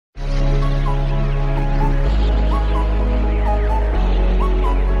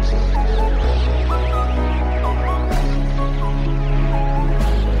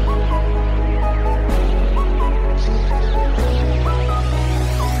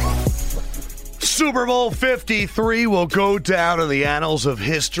Super Bowl 53 will go down in the annals of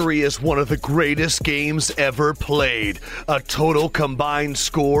history as one of the greatest games ever played. A total combined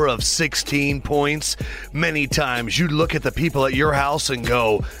score of 16 points. Many times you look at the people at your house and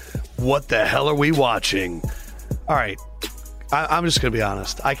go, what the hell are we watching? All right, I'm just going to be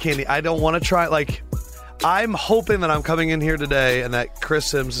honest. I don't want to try, I'm hoping that I'm coming in here today and that Chris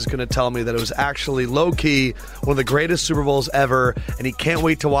Sims is going to tell me that it was actually low-key one of the greatest Super Bowls ever, and he can't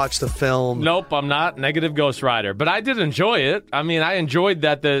wait to watch the film. Nope, I'm not. Negative Ghost Rider. But I did enjoy it. I mean, I enjoyed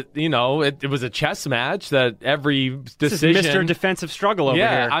that it was a chess match, that every decision. This is Mr. Defensive Struggle over here.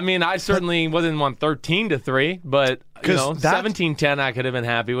 Yeah, I mean, I certainly wasn't one 13-3, but 17-10 I could have been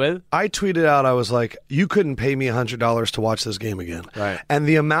happy with. I tweeted out, I was like, you couldn't pay me $100 to watch this game again. Right. And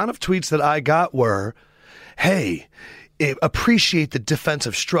the amount of tweets that I got were, hey, appreciate the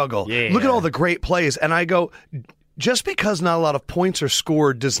defensive struggle. Yeah. Look at all the great plays. And I go, just because not a lot of points are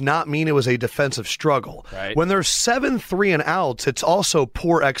scored does not mean it was a defensive struggle. Right. When there's 7 3-and-outs, it's also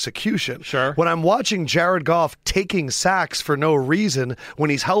poor execution. Sure. When I'm watching Jared Goff taking sacks for no reason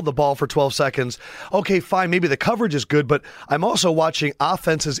when he's held the ball for 12 seconds, okay, fine, maybe the coverage is good, but I'm also watching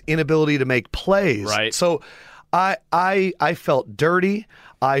offense's inability to make plays. Right. So I felt dirty.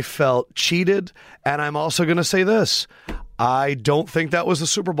 I felt cheated. And I'm also going to say this. I don't think that was the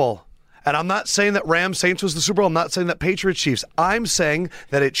Super Bowl. And I'm not saying that Rams-Saints was the Super Bowl. I'm not saying that Patriots-Chiefs. I'm saying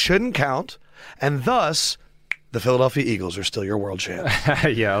that it shouldn't count. And thus, the Philadelphia Eagles are still your world champs.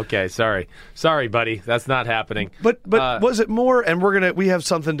 Yeah, okay, sorry, buddy, that's not happening. But was it more? And we have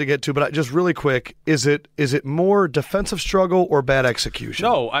something to get to. But just really quick, is it more defensive struggle or bad execution?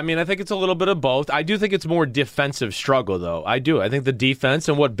 No, I mean, I think it's a little bit of both. I do think it's more defensive struggle, though. I do. I think the defense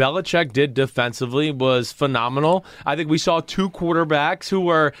and what Belichick did defensively was phenomenal. I think we saw two quarterbacks who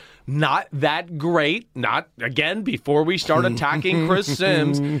were not that great. Not, again, before we start attacking Chris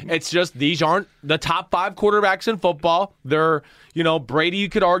Sims. It's just these aren't the top 5 quarterbacks in football. They're, Brady, you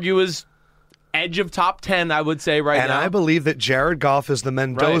could argue, is edge of top 10, I would say, right now. And I believe that Jared Goff is the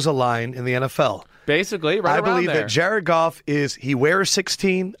Mendoza line in the NFL. Basically, right around there. I believe that Jared Goff he wears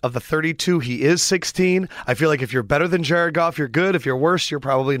 16. Of the 32, he is 16. I feel like if you're better than Jared Goff, you're good. If you're worse, you're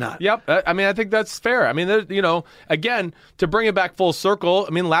probably not. Yep. I mean, I think that's fair. I mean, again, to bring it back full circle,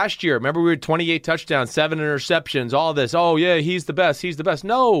 I mean, last year, remember we had 28 touchdowns, 7 interceptions, all this. Oh, yeah, he's the best. He's the best.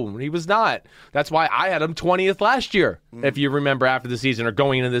 No, he was not. That's why I had him 20th last year, if you remember after the season or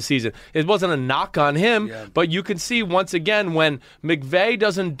going into the season. It wasn't a knock on him, but you can see once again when McVay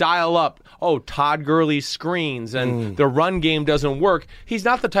doesn't dial up, Todd Gurley screens and the run game doesn't work, he's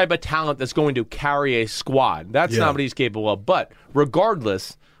not the type of talent that's going to carry a squad. That's not what he's capable of. But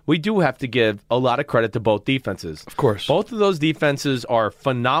regardless, we do have to give a lot of credit to both defenses. Of course. Both of those defenses are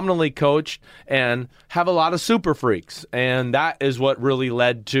phenomenally coached and have a lot of super freaks. And that is what really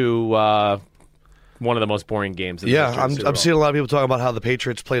led to one of the most boring games in the history of the Super Bowl. I'm seeing a lot of people talking about how the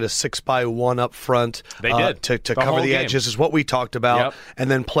Patriots played a 6-by-1 up front. They did. To cover the edges is what we talked about. Yep. And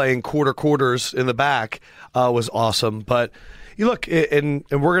then playing quarters in the back was awesome. But you look, and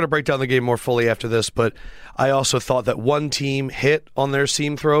we're going to break down the game more fully after this, but I also thought that one team hit on their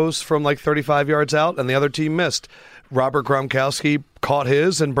seam throws from 35 yards out, and the other team missed. Robert Gronkowski caught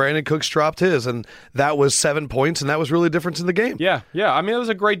his, and Brandon Cooks dropped his, and that was 7 points, and that was really the difference in the game. Yeah. I mean, it was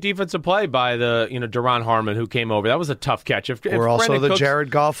a great defensive play by the Duron Harmon who came over. That was a tough catch. Or also Brandon the Cooks,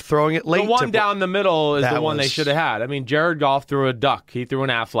 Jared Goff throwing it late. The one down the middle is the one they should have had. I mean, Jared Goff threw a duck. He threw an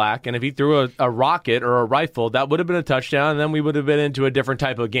Aflac, and if he threw a rocket or a rifle, that would have been a touchdown, and then we would have been into a different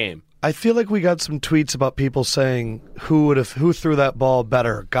type of game. I feel like we got some tweets about people saying who threw that ball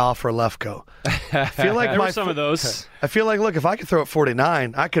better, Goff or Lefko. I feel like there were some of those. I feel like, look, if I could throw it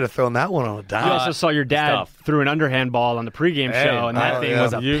 49, I could have thrown that one on a dime. You also saw your dad threw an underhand ball on the pregame show, and that thing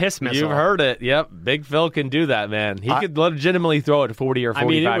was a piss missile. You've heard it. Yep. Big Phil can do that, man. He could legitimately throw it 40 or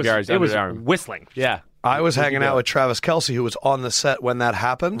 45 yards. It was whistling. Yeah. I was hanging out with Travis Kelce, who was on the set when that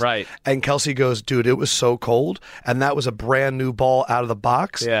happened. Right. And Kelce goes, dude, it was so cold. And that was a brand new ball out of the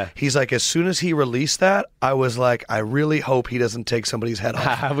box. Yeah. He's like, as soon as he released that, I was like, I really hope he doesn't take somebody's head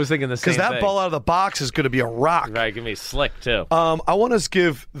off. I was thinking the same thing. Because that ball out of the box is going to be a rock. Right, going to be slick, too. I want to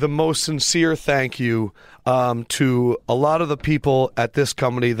give the most sincere thank you to a lot of the people at this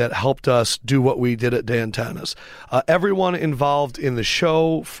company that helped us do what we did at Dan Tana's. Everyone involved in the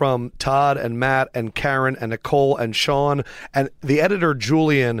show, from Todd and Matt and Karen and Nicole and Sean, and the editor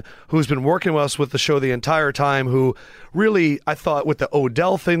Julian, who's been working with us with the show the entire time, who really, I thought with the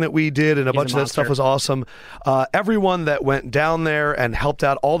Odell thing that we did and a bunch of that stuff was awesome. Everyone that went down there and helped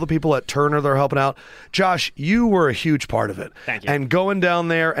out, all the people at Turner that are helping out. Josh, you were a huge part of it. Thank you. And going down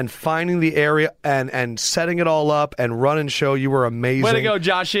there and finding the area and setting it all up and running show, you were amazing. Way to go,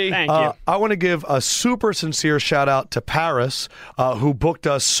 Joshy. Thank you. I want to give a super sincere shout out to Paris, who booked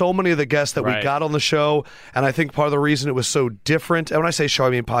us so many of the guests that we got on the show. And I think part of the reason it was so different, and when I say show, I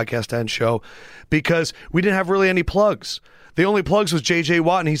mean podcast and show, because we didn't have really any plugs. The only plugs was J.J.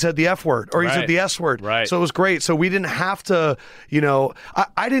 Watt, and he said the F word, or he said the S word. Right. So it was great. So we didn't have to,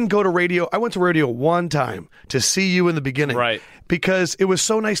 I didn't go to radio. I went to radio one time to see you in the beginning. Right. Because it was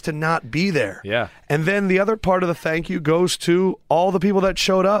so nice to not be there. Yeah. And then the other part of the thank you goes to all the people that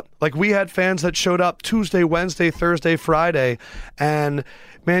showed up. Like, we had fans that showed up Tuesday, Wednesday, Thursday, Friday, and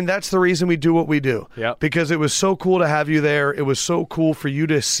man, that's the reason we do what we do. Yep. Because it was so cool to have you there. It was so cool for you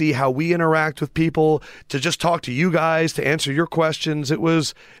to see how we interact with people, to just talk to you guys, to answer your questions. It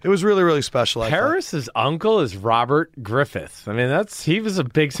was really, really special. Paris's uncle is Robert Griffith. I mean, he was a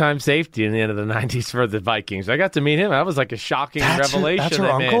big-time safety in the end of the 90s for the Vikings. I got to meet him. That was like a shocking revelation. That's her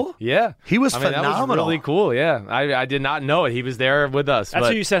uncle? Yeah. He was phenomenal. That was really cool, yeah. I did not know it. He was there with us. That's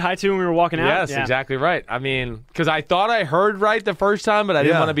who you said hi to when we were walking out? Yes, exactly right. I mean, because I thought I heard right the first time, but I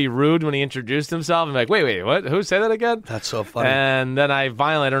didn't want to be rude when he introduced himself. I'm like, wait, what? Who? Say that again? That's so funny. And then I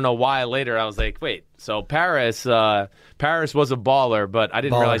don't know why later, I was like, wait, so Paris was a baller, but I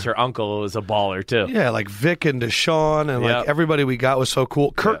didn't realize her uncle was a baller too. Yeah, like Vic and Deshaun and like everybody we got was so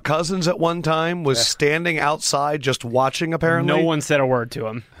cool. Kirk Cousins at one time was standing outside just watching, apparently. No one said a word to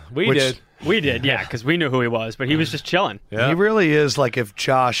him. We did. We did, yeah, because we knew who he was, but he was just chilling. Yeah. He really is like if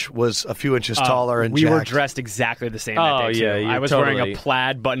Josh was a few inches taller and we jacked. were dressed exactly the same that day, too. Yeah, I was wearing a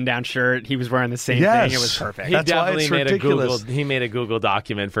plaid button-down shirt. He was wearing the same thing. It was perfect. He definitely made a Google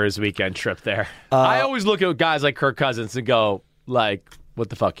document for his weekend trip there. I always look at guys like Kirk Cousins and go, like, what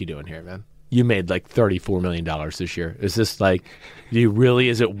the fuck you doing here, man? You made like $34 million this year. Is this like,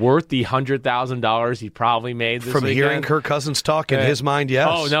 is it worth the $100,000 he probably made this From weekend? hearing Kirk Cousins talk in his mind, yes.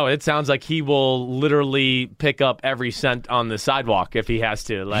 Oh, no, it sounds like he will literally pick up every cent on the sidewalk if he has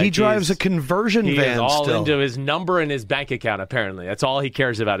to. Like, he drives a conversion van He is all still. into his number in his bank account, apparently. That's all he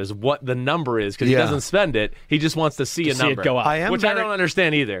cares about is what the number is, because he doesn't spend it. He just wants to see a number. It go up. I don't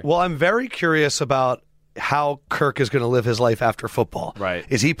understand either. Well, I'm very curious about how Kirk is going to live his life after football. Right.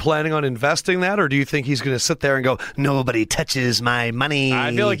 Is he planning on investing that, or do you think he's going to sit there and go, nobody touches my money?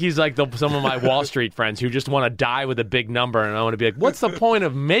 I feel like he's like some of my Wall Street friends who just want to die with a big number, and I want to be like, what's the point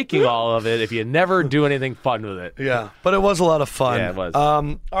of making all of it if you never do anything fun with it? Yeah, but it was a lot of fun. Yeah, it was.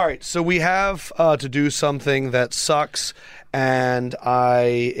 All right, so we have to do something that sucks, and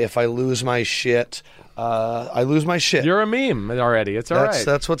if I lose my shit, I lose my shit. You're a meme already. It's all right.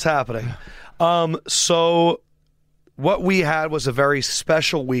 That's what's happening. So what we had was a very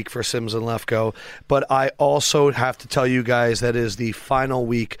special week for Simms and Lefkoe, but I also have to tell you guys that is the final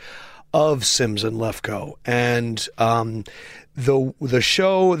week of Simms and Lefkoe. And the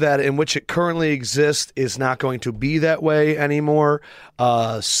show that in which it currently exists is not going to be that way anymore.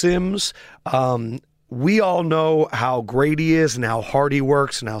 Simms, we all know how great he is and how hard he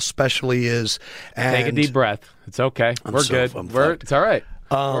works and how special he is. And take a deep breath. It's okay. We're good. It's all right.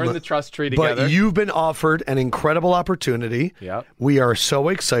 We're in the trust tree together. But you've been offered an incredible opportunity. Yep. We are so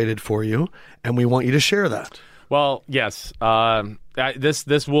excited for you, and we want you to share that. Well, yes.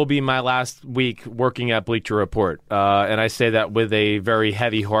 This will be my last week working at Bleacher Report, and I say that with a very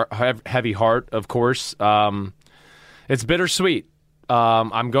heavy heart, of course. It's bittersweet.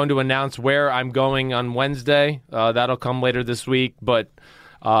 I'm going to announce where I'm going on Wednesday. That'll come later this week. But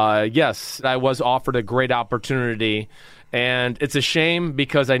yes, I was offered a great opportunity. And it's a shame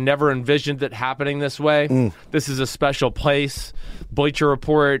because I never envisioned it happening this way. This is a special place. Bleacher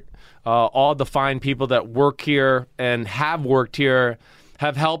Report, all the fine people that work here and have worked here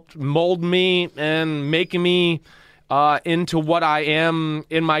have helped mold me and make me into what I am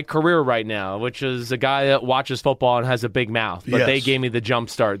in my career right now, which is a guy that watches football and has a big mouth. But they gave me the jump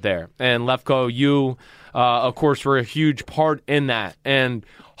start there. And Lefkoe, you, of course, were a huge part in that. And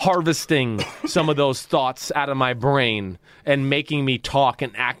harvesting some of those thoughts out of my brain and making me talk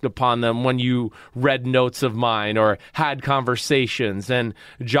and act upon them when you read notes of mine or had conversations. And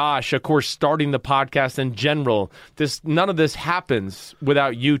Josh, of course, starting the podcast in general, none of this happens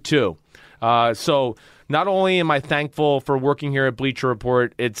without you too. So not only am I thankful for working here at Bleacher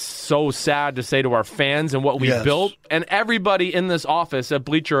Report, it's so sad to say to our fans and what we built. And everybody in this office at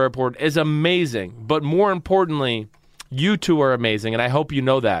Bleacher Report is amazing. But more importantly, you two are amazing, and I hope you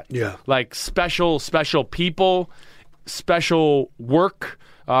know that. Yeah. Like special people, special work,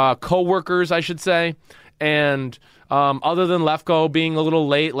 co-workers, I should say. And Other than Lefko being a little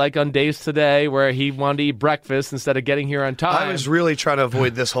late, like on days today, where he wanted to eat breakfast instead of getting here on time. I was really trying to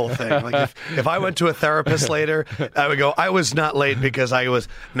avoid this whole thing. Like if I went to a therapist later, I would go, I was not late because I just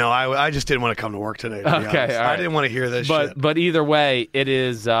didn't want to come to work today. To be honest. Right. I didn't want to hear this shit. But either way, it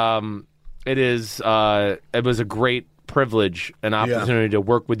was a great privilege and opportunity to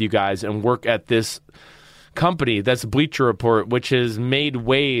work with you guys and work at this company that's Bleacher Report, which has made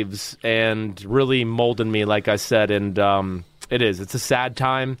waves and really molded me, like I said. And it's a sad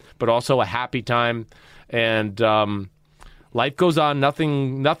time, but also a happy time. And life goes on.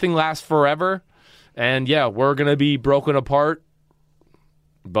 Nothing lasts forever. And we're going to be broken apart.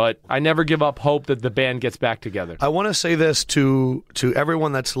 But I never give up hope that the band gets back together. I want to say this to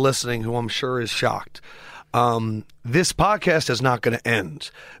everyone that's listening, who I'm sure is shocked. This podcast is not going to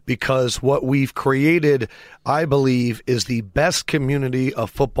end, because what we've created, I believe, is the best community of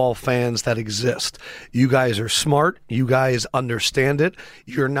football fans that exist. You guys are smart. You guys understand it.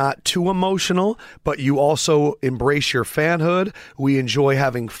 You're not too emotional, but you also embrace your fanhood. We enjoy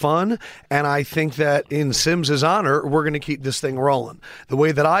having fun. And I think that in Sims's honor, we're going to keep this thing rolling. The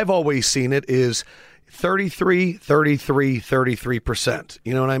way that I've always seen it is 33%.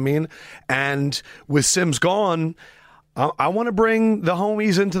 You know what I mean? And with Sims gone, I want to bring the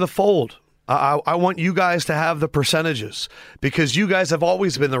homies into the fold. I want you guys to have the percentages, because you guys have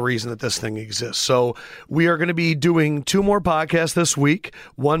always been the reason that this thing exists. So we are going to be doing 2 more podcasts this week.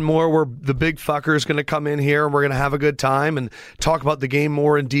 One more where the big fucker is going to come in here and we're going to have a good time and talk about the game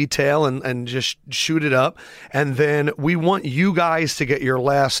more in detail and just shoot it up. And then we want you guys to get your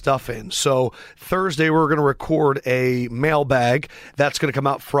last stuff in. So Thursday we're going to record a mailbag. That's going to come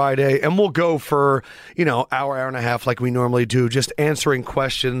out Friday, and we'll go for, hour and a half like we normally do, just answering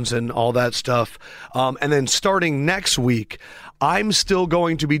questions and all that stuff. And then starting next week, I'm still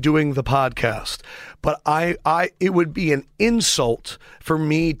going to be doing the podcast, but it would be an insult for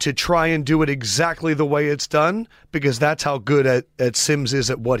me to try and do it exactly the way it's done, because that's how good at Sims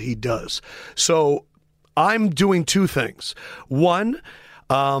is at what he does. So I'm doing 2 things. One,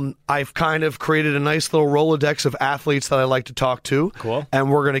 I've kind of created a nice little Rolodex of athletes that I like to talk to. Cool.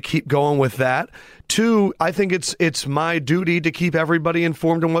 And we're going to keep going with that. 2, I think it's my duty to keep everybody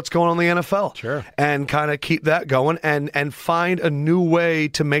informed on what's going on in the NFL. Sure. And kind of keep that going and find a new way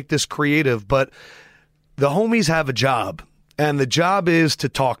to make this creative. But the homies have a job, and the job is to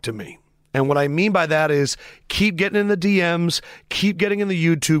talk to me. And what I mean by that is keep getting in the DMs, keep getting in the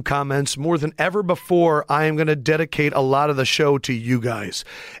YouTube comments. More than ever before, I am going to dedicate a lot of the show to you guys.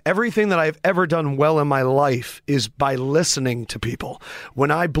 Everything that I've ever done well in my life is by listening to people.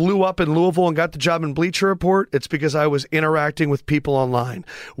 When I blew up in Louisville and got the job in Bleacher Report, it's because I was interacting with people online.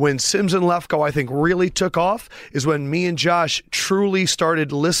 When Sims and Lefko, I think, really took off is when me and Josh truly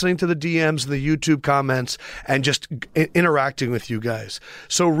started listening to the DMs and the YouTube comments and just interacting with you guys.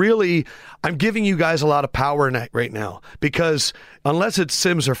 So really, I'm giving you guys a lot of power right now, because unless it's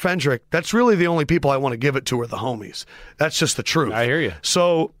Sims or Fendrick, that's really the only people I want to give it to are the homies. That's just the truth. I hear you.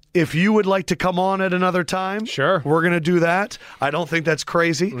 So if you would like to come on at another time, sure, we're going to do that. I don't think that's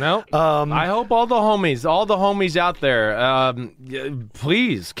crazy. No. I hope all the homies out there,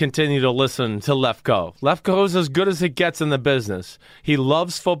 please continue to listen to Lefko. Lefko is as good as it gets in the business. He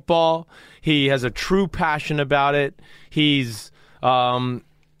loves football. He has a true passion about it. He's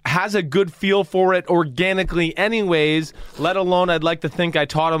has a good feel for it organically anyways, let alone I'd like to think I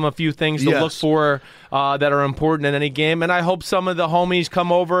taught him a few things to look for that are important in any game. And I hope some of the homies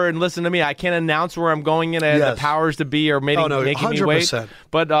come over and listen to me. I can't announce where I'm going in. I have the powers to be or making 100%. Me wait.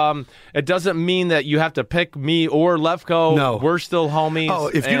 But it doesn't mean that you have to pick me or Lefko. No. We're still homies. Oh,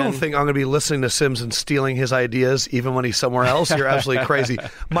 if you don't think I'm going to be listening to Sims and stealing his ideas even when he's somewhere else, you're absolutely crazy.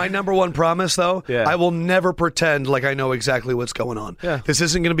 My number one promise, though, I will never pretend like I know exactly what's going on. Yeah. This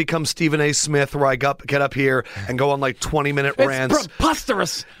isn't going to become Stephen A. Smith where I get up here and go on like 20-minute rants. It's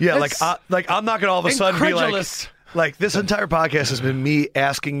preposterous. Yeah, like I'm not going to all of a sudden be like this entire podcast has been me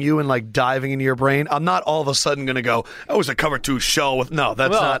asking you and like diving into your brain. I'm not all of a sudden going to go, it was a Cover 2 show with that's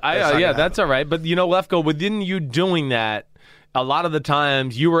not. That's all right. But Lefko, within you doing that, a lot of the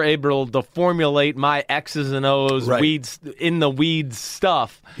times you were able to formulate my X's and O's, weeds in the weeds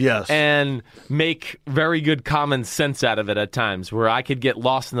stuff, and make very good common sense out of it at times where I could get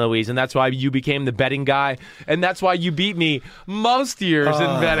lost in the weeds, and that's why you became the betting guy, and that's why you beat me most years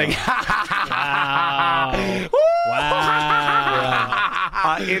in betting. Wow.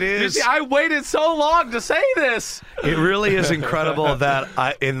 It is. I waited so long to say this. It really is incredible that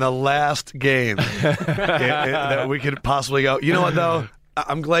in the last game that we could possibly go. You know what, though?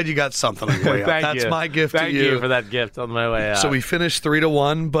 I'm glad you got something on your way out. That's my gift to you. Thank you for that gift on my way out. So we finished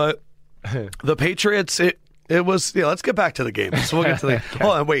 3-1, but the Patriots, It was. Yeah, let's get back to the game. So we'll get to the.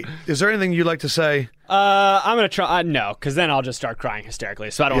 Hold on, wait. Is there anything you'd like to say? I'm gonna try. No, because then I'll just start crying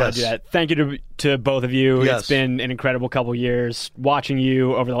hysterically. So I don't want to do that. Thank you to both of you. Yes. It's been an incredible couple years. Watching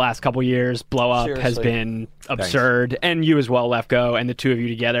you over the last couple years blow up has been absurd, and you as well, Lefko, and the two of you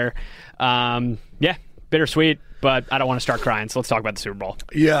together. Yeah, bittersweet, but I don't want to start crying. So let's talk about the Super Bowl.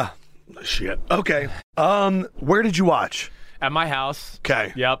 Yeah. Shit. Okay. Where did you watch? At my house.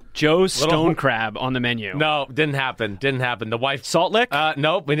 Okay. Yep. Joe's Stone Crab on the menu. No, didn't happen. The wife. Salt Lick?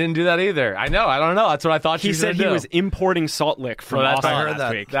 Nope, we didn't do that either. I know. I don't know. That's what I thought He said he was importing Salt Lick from Austin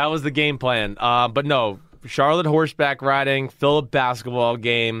last week. That was the game plan. But no, Charlotte horseback riding, Phillip basketball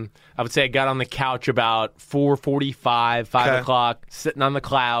game. I would say I got on the couch about 4:45, 5 o'clock, sitting on the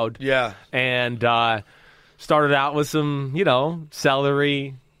cloud. Yeah. And started out with some,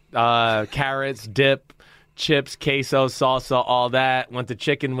 celery, carrots, dip, chips, queso, salsa, all that. Went to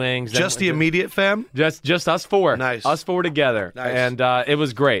chicken wings. Just the immediate fam? Just us four. Nice. Us four together. Nice. And it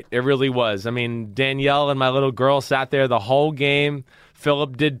was great. It really was. I mean, Danielle and my little girl sat there the whole game.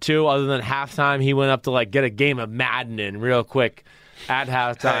 Phillip did too. Other than halftime, he went up to get a game of Madden in real quick at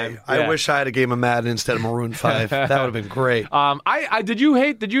halftime. Hey, I wish I had a game of Madden instead of Maroon 5. That would have been great. I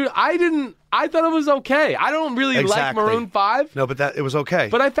didn't. I thought it was okay. I don't really like Maroon 5. No, but it was okay.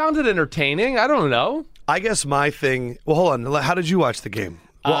 But I found it entertaining. I don't know. I guess my thing. Well, hold on. How did you watch the game?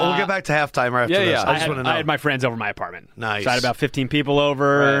 Well, we'll get back to halftime right after this. Yeah. I just want to know. I had my friends over my apartment. Nice. So I had about 15 people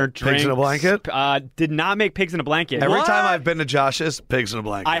over. Right. Pigs in a blanket? Did not make pigs in a blanket. Every time I've been to Josh's, pigs in a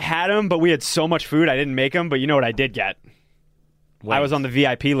blanket. I had them, but we had so much food I didn't make them. But you know what I did get? Wings. I was on the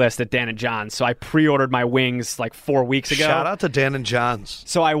VIP list at Dan and John's, so I pre-ordered my wings 4 weeks ago. Shout out to Dan and John's.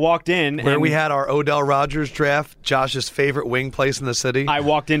 So I walked in. Where we had our Odell Rogers draft, Josh's favorite wing place in the city. I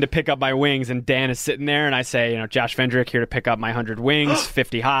walked in to pick up my wings, and Dan is sitting there, and I say, Josh Vendrick here to pick up my 100 wings,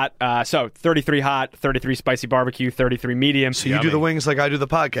 50 hot. So 33 hot, 33 spicy barbecue, 33 medium. So you do the wings like I do the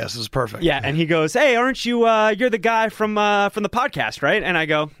podcast. This is perfect. Yeah, and he goes, hey, aren't you, you're the guy from the podcast, right? And I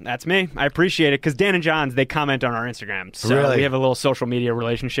go, that's me. I appreciate it, because Dan and John's, they comment on our Instagram. So really? We have a little social media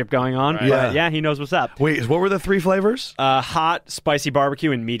relationship going on. Right. But yeah, he knows what's up. Wait, what were the three flavors? Hot, spicy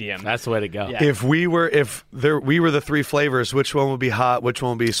barbecue, and medium. That's the way to go. Yeah. If we were the three flavors, which one would be hot, which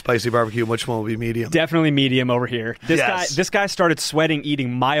one would be spicy barbecue, and which one would be medium? Definitely medium over here. This guy started sweating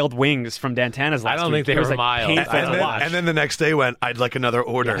eating mild wings from Dantana's last week. I don't think they were mild. Painful to watch. And then the next day went, I'd like another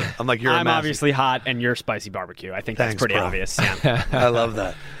order. I'm like, you're I'm obviously hot and you're spicy barbecue. I think that's pretty obvious. Yeah. I love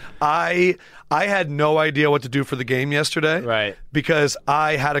that. I had no idea what to do for the game yesterday. Right. Because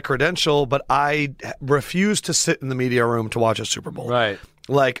I had a credential, but I refused to sit in the media room to watch a Super Bowl. Right.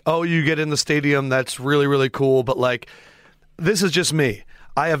 You get in the stadium, that's really, really cool, but this is just me.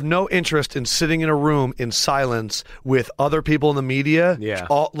 I have no interest in sitting in a room in silence with other people in the media,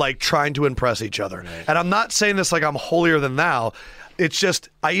 all trying to impress each other. Right. And I'm not saying this like I'm holier than thou. It's just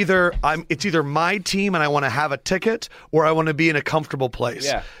it's either my team and I want to have a ticket, or I want to be in a comfortable place.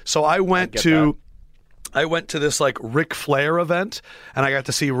 Yeah. So I went to this Ric Flair event, and I got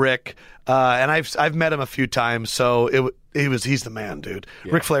to see Rick, and I've met him a few times. So he's the man, dude.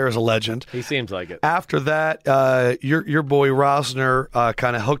 Yeah. Ric Flair is a legend. He seems like it. After that, your boy Rosner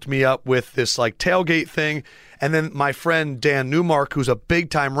kind of hooked me up with this tailgate thing. And then my friend Dan Newmark, who's a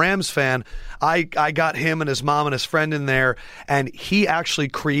big-time Rams fan, I got him and his mom and his friend in there, and he actually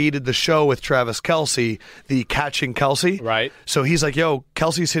created the show with Travis Kelce, the Catching Kelce. Right. So he's like, yo,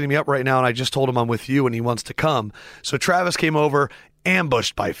 Kelce's hitting me up right now, and I just told him I'm with you, and he wants to come. So Travis came over,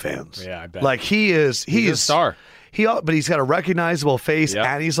 ambushed by fans. Yeah, I bet. He's a star. But he's got a recognizable face,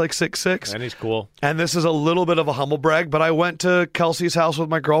 and he's 6'6". And he's cool. And this is a little bit of a humble brag, but I went to Kelsey's house with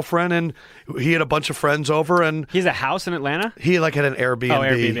my girlfriend, and he had a bunch of friends over. And he has a house in Atlanta? He had an Airbnb. Oh,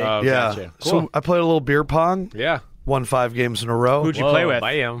 Airbnb. Oh, yeah. Gotcha. Cool. So I played a little beer pong. Yeah. Won 5 games in a row. Who'd you play with?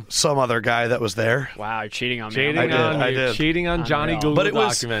 I am. Some other guy that was there. Wow, you're cheating on me. I did. Cheating on Johnny Google but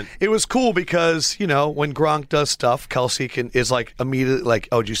document. It was cool because, when Gronk does stuff, Kelsey is immediately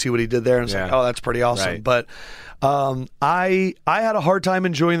oh, did you see what he did there? And it's oh, that's pretty awesome. Right. But I had a hard time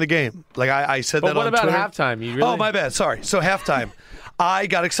enjoying the game. I said that on Twitter. But what about halftime? You really... Oh, my bad. Sorry. So halftime. I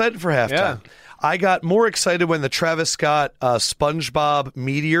got excited for halftime. Yeah. I got more excited when the Travis Scott SpongeBob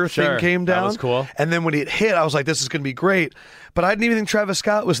meteor thing came down. That was cool. And then when it hit, I was like, this is going to be great. But I didn't even think Travis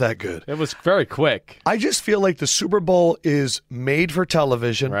Scott was that good. It was very quick. I just feel like the Super Bowl is made for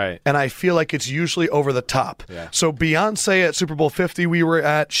television. Right. And I feel like it's usually over the top. Yeah. So Beyonce at Super Bowl 50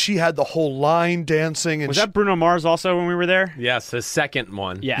 she had the whole line dancing. And was that Bruno Mars also when we were there? Yes, his second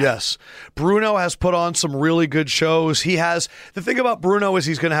one. Yeah. Yes. Bruno has put on some really good shows. The thing about Bruno is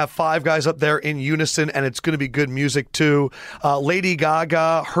he's going to have 5 guys up there in unison, and it's going to be good music too. Lady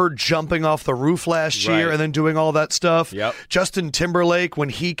Gaga, her jumping off the roof last year and then doing all that stuff. Yep. Justin Timberlake, when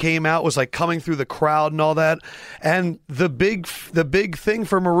he came out, was like coming through the crowd and all that. And the big thing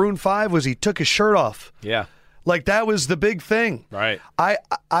for Maroon 5 was he took his shirt off. Yeah. Like, that was the big thing. Right.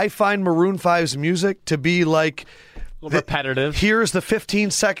 I find Maroon 5's music to be like repetitive. Here's the 15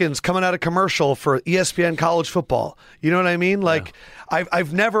 seconds coming out of commercial for ESPN college football. You know what I mean? Like,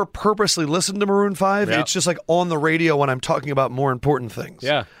 I've never purposely listened to Maroon 5. Yep. It's just like on the radio when I'm talking about more important things.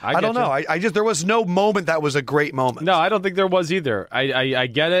 Yeah, I don't know. I just, there was no moment that was a great moment. No, I don't think there was either. I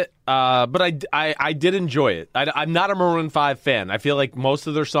get it, but I did enjoy it. I'm not a Maroon 5 fan. I feel like most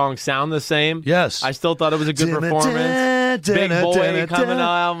of their songs sound the same. Yes. I still thought it was a good performance. Big Boy coming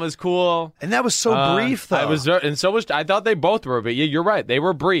out was cool. And that was so brief, though. I thought they both were, but yeah, you're right. They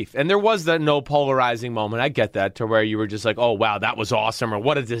were brief. And there was that no polarizing moment. I get that, to where you were just like, oh, wow, that was awesome, or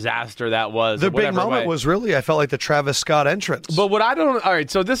what a disaster that was. The big moment was really, I felt like the Travis Scott entrance. But what I don't, all right,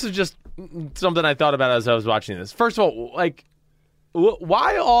 so this is just something I thought about as I was watching this. First of all, like,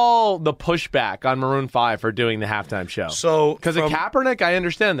 why all the pushback on Maroon 5 for doing the halftime show? So because of Kaepernick, I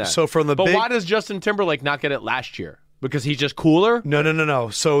understand that. So from the but why does Justin Timberlake not get it last year? Because he's just cooler? No.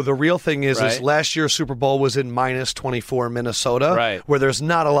 So the real thing is last year's Super Bowl was in -24 Minnesota, where there's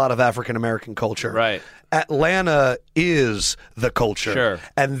not a lot of African American culture. Right. Atlanta is the culture. Sure.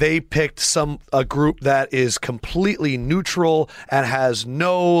 And they picked a group that is completely neutral and has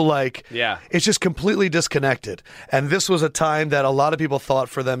no, it's just completely disconnected. And this was a time that a lot of people thought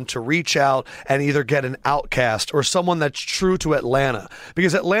for them to reach out and either get an outcast or someone that's true to Atlanta.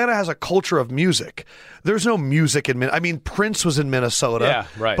 Because Atlanta has a culture of music. There's no music in Minnesota. I mean, Prince was in Minnesota. Yeah,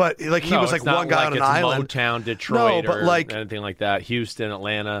 right. But he was like one guy on an island. Motown, Detroit, or anything like that. Houston,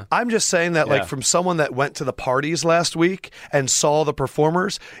 Atlanta. I'm just saying that, from someone that went to the parties last week and saw the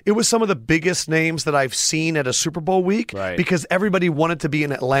performers, it was some of the biggest names that I've seen at a Super Bowl week because everybody wanted to be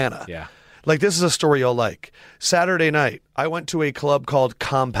in Atlanta. Yeah. Like, this is a story you'll like. Saturday night, I went to a club called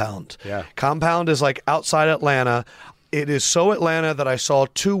Compound. Yeah. Compound is like outside Atlanta. It is so Atlanta that I saw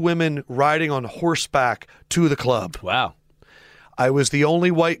 2 women riding on horseback to the club. Wow. I was the only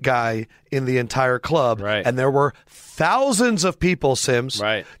white guy in the entire club, and there were thousands of people, Sims,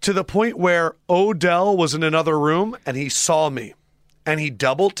 to the point where Odell was in another room and he saw me. And he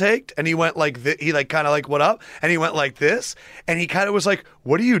double-taked, and he went like this. He kind of what up? And he went like this, and he kind of was like,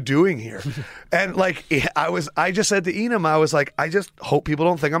 what are you doing here? And I just said to Enum, I was like, I just hope people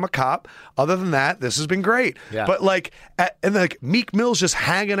don't think I'm a cop. Other than that, this has been great. Yeah. But Meek Mill's just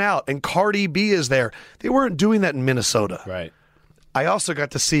hanging out, and Cardi B is there. They weren't doing that in Minnesota. Right. I also got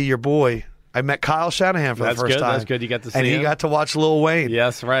to see your boy. I met Kyle Shanahan for the first time. That's good. You got to see him. And he got to watch Lil Wayne.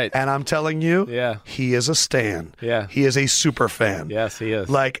 Yes, right. And I'm telling you, he is a stan. Yeah. He is a super fan. Yes, he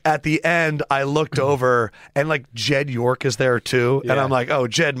is. At the end, I looked over, and Jed York is there too. And I'm like, oh,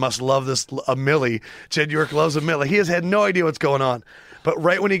 Jed must love this, a Millie. Jed York loves a Millie. He has had no idea what's going on. But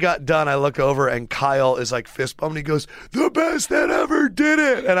right when he got done, I look over, and Kyle is fist bumping. He goes, the best that ever did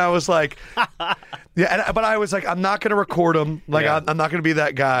it. And I was like, but I was like, I'm not going to record him. I'm not going to be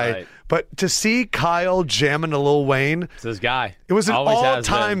that guy. Right. But to see Kyle jamming to Lil Wayne, it's this guy. It was an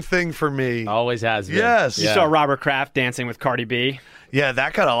all-time thing for me. Always has been. Yes. You saw Robert Kraft dancing with Cardi B. Yeah,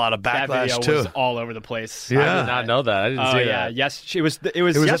 that got a lot of backlash that video too. Was all over the place. Yeah. I did not know that. I didn't see that. Yes, it was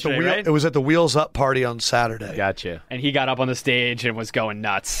yesterday, right? It was at the Wheels Up party on Saturday. Gotcha. And he got up on the stage and was going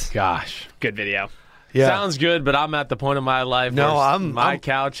nuts. Gosh, good video. Yeah. Sounds good, but I'm at the point of my life where my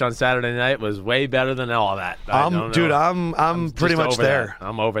couch on Saturday night was way better than all that. I'm pretty much there.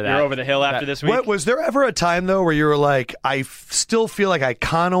 I'm over that. You're over the hill after this week? Was there ever a time, though, where you were like, I still feel like I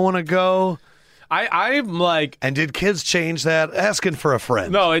kind of want to go? I'm like... And did kids change that? Asking for a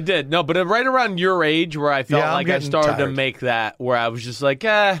friend. No, it did. No, but right around your age where I felt like I started to make that, where I was just like,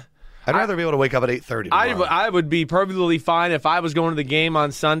 I'd rather be able to wake up at 8:30 tomorrow. I would be perfectly fine if I was going to the game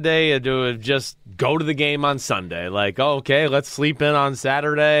on Sunday to just go to the game on Sunday. Okay, let's sleep in on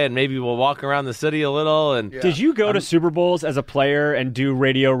Saturday and maybe we'll walk around the city a little. And Did you go to Super Bowls as a player and do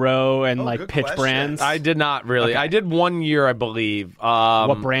Radio Row and pitch brands? I did not really. Okay. I did 1 year, I believe.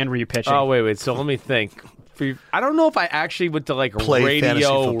 What brand were you pitching? Oh, wait. So let me think. I don't know if I actually went to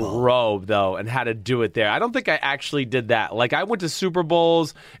Radio Row though and had to do it there. I don't think I actually did that. I went to Super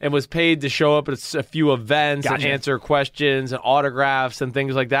Bowls and was paid to show up at a few events and answer questions and autographs and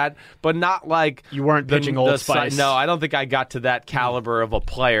things like that, but not you weren't pitching Old Spice. No, I don't think I got to that caliber of a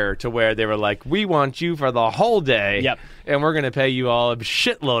player to where they were like, we want you for the whole day. Yep. And we're going to pay you all a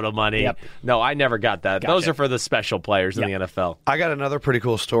shitload of money. Yep. No, I never got that. Those are for the special players in the NFL. I got another pretty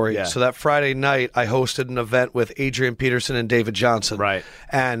cool story. Yeah. So that Friday night, I hosted an event event with Adrian Peterson and David Johnson. Right.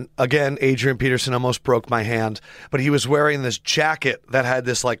 And again, Adrian Peterson almost broke my hand, but he was wearing this jacket that had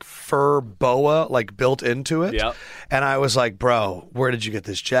this like fur boa like built into it. Yep. And I was like, bro, where did you get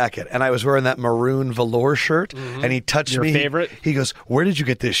this jacket? And I was wearing that maroon velour shirt, and he touched Your me. favorite? He goes, where did you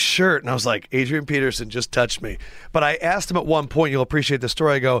get this shirt? And I was like, Adrian Peterson just touched me. But I asked him at one point, you'll appreciate the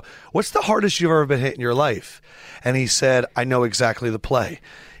story, I go, what's the hardest you've ever been hit in your life? And he said, I know exactly the play.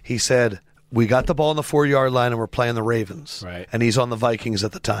 He said, we got the ball on the 4-yard line and we're playing the Ravens. Right. And he's on the Vikings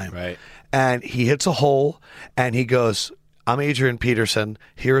at the time. Right. And he hits a hole and he goes, I'm Adrian Peterson.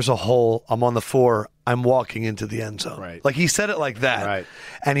 Here's a hole. I'm on the 4. I'm walking into the end zone. Right. Like he said it like that. Right.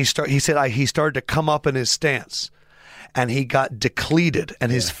 And he said he started to come up in his stance. And he got depleted,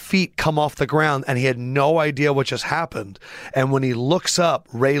 and his feet come off the ground, and he had no idea what just happened. And when he looks up,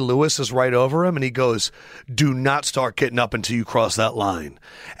 Ray Lewis is right over him, and he goes, do not start getting up until you cross that line.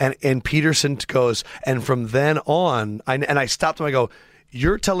 And Peterson goes, and from then on, I stopped him, I go,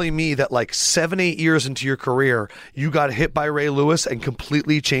 you're telling me that like 7-8 years into your career, you got hit by Ray Lewis and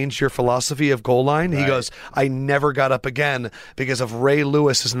completely changed your philosophy of goal line? Right. He goes, I never got up again because of Ray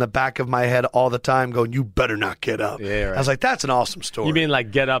Lewis is in the back of my head all the time going, you better not get up. Yeah, right. I was like, that's an awesome story. You mean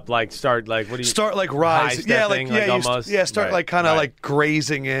like get up, like start, like what do you start like rise? Yeah, almost. Start right. like kind of like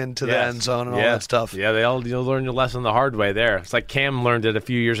grazing into the end zone and all that stuff. Yeah, you'll learn your lesson the hard way there. It's like Cam learned it a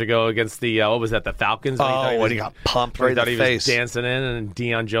few years ago against the what was that, the Falcons? When he got pumped right in the face. He was dancing in and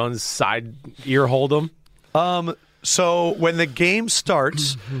Deion Jones side ear hold him. So when the game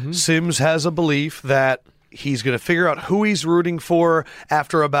starts, Sims has a belief that he's going to figure out who he's rooting for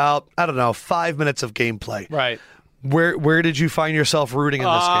after about, 5 minutes of gameplay. Right. Where did you find yourself rooting in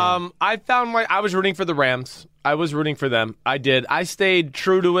this game? I found I was rooting for the Rams. I was rooting for them. I did. I stayed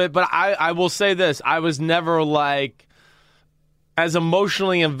true to it, but I will say this. I was never like as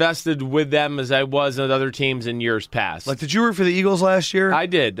emotionally invested with them as I was in other teams in years past. Like, did you root for the Eagles last year? I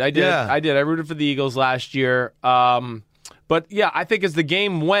did. Yeah. I rooted for the Eagles last year. But yeah, I think as the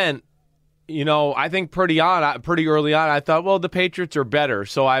game went, I think pretty early on, I thought, well, the Patriots are better.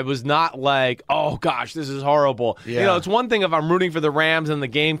 So I was not like, oh, gosh, this is horrible. Yeah. It's one thing if I'm rooting for the Rams and the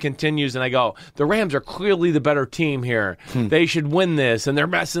game continues and I go, the Rams are clearly the better team here. They should win this, and they're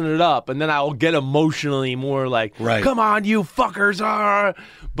messing it up. And then I'll get emotionally more like, come on, you fuckers.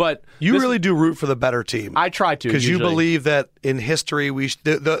 But you really do root for the better team. I try to. Because you believe that in history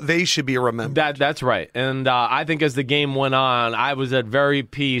they should be remembered. That's right. And I think as the game went on, I was at very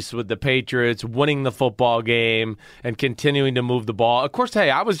peace with the Patriots winning the football game and continuing to move the ball. Of course,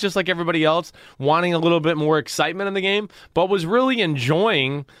 hey, I was just like everybody else, wanting a little bit more excitement in the game, but was really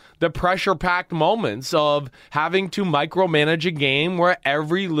enjoying the pressure-packed moments of having to micromanage a game where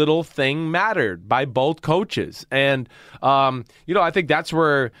every little thing mattered by both coaches. And, I think that's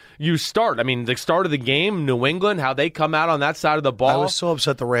where you start. I mean, the start of the game, New England, how they come out on that side of the ball. I was so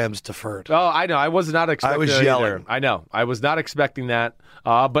upset the Rams deferred. Oh, I know. I was not expecting that. I was yelling. Either. I know. I was not expecting that.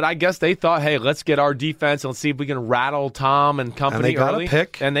 But I guess they thought, hey, let's get our defense and let's see if we can rattle Tom and company and they got early. A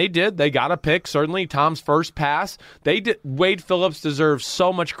pick. And they did. They got a pick, certainly. Tom's first pass. They did. Wade Phillips deserves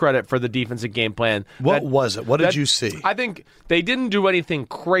so much credit for the defensive game plan. What was it? What did you see? I think they didn't do anything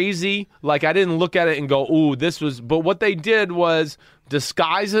crazy. Like, I didn't look at it and go, ooh, this was... But what they did was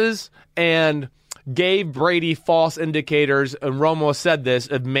disguises and gave Brady false indicators, and Romo said this,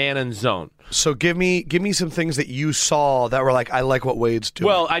 of man and zone. So give me some things that you saw that were like, I like what Wade's doing.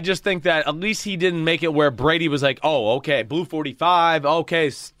 Well, I just think that at least he didn't make it where Brady was like, oh, okay, blue 45, okay,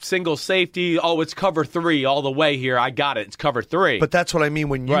 single safety, oh, it's cover 3 all the way here. I got it. It's cover 3. But that's what I mean.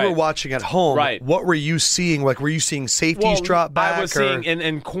 When you were watching at home, what were you seeing? Like, were you seeing safeties drop back? I was seeing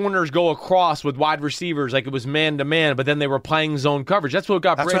and corners go across with wide receivers like it was man-to-man, but then they were playing zone coverage. That's what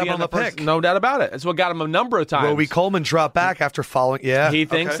got Brady on the pick. No doubt about it. That's what got him a number of times. Roby Coleman dropped back after following. Yeah, he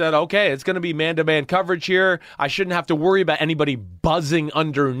thinks that, okay, it's going to be man-to-man coverage here. I shouldn't have to worry about anybody buzzing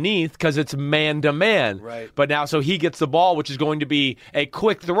underneath because it's man-to-man. Right. But now, so he gets the ball, which is going to be a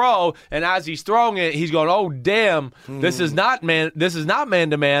quick throw, and as he's throwing it, he's going, oh, damn, this is not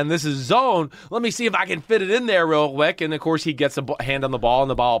man-to-man, this is zone. Let me see if I can fit it in there real quick. And, of course, he gets a hand on the ball, and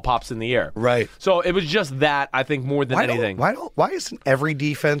the ball pops in the air. Right. So it was just that, I think, more than anything. Why isn't every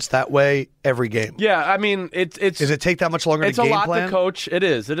defense that way every game? Yeah, I mean, it's... Does it take that much longer to game plan? It's a lot to coach. It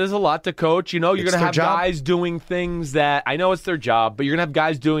is. It is a lot to coach. coach, you're going to have guys doing things that, I know it's their job, but you're going to have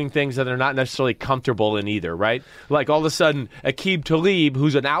guys doing things that they're not necessarily comfortable in either, right? Like all of a sudden, Aqib Talib,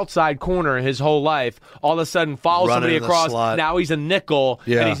 who's an outside corner his whole life, all of a sudden follows somebody across. Now he's a nickel,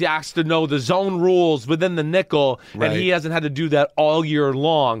 and he's asked to know the zone rules within the nickel, and he hasn't had to do that all year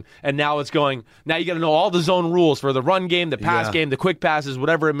long. And now it's going, now you got to know all the zone rules for the run game, the pass game, the quick passes,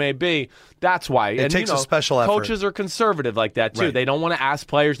 whatever it may be. That's why. It takes a special effort. Coaches are conservative like that, too. They don't want to ask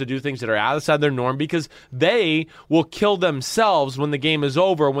players to do things that are outside their norm because they will kill themselves when the game is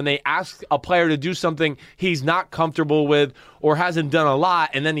over, when they ask a player to do something he's not comfortable with or hasn't done a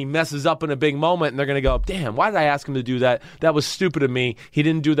lot, and then he messes up in a big moment, and they're going to go, damn, why did I ask him to do that? That was stupid of me. He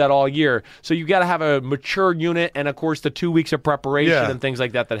didn't do that all year. So you got to have a mature unit and, of course, the 2 weeks of preparation and things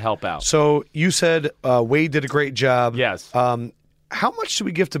like that help out. So you said Wade did a great job. Yes. How much do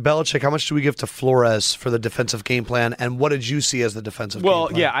we give to Belichick? How much do we give to Flores for the defensive game plan? And what did you see as the defensive game plan?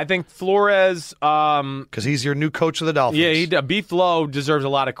 Well, yeah, I think Flores... Because he's your new coach of the Dolphins. Yeah, B-Flow deserves a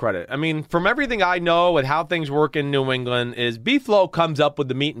lot of credit. I mean, from everything I know and how things work in New England is B-Flow comes up with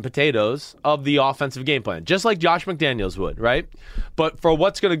the meat and potatoes of the offensive game plan, just like Josh McDaniels would, right? But for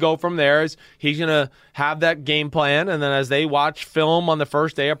what's going to go from there is he's going to have that game plan, and then as they watch film on the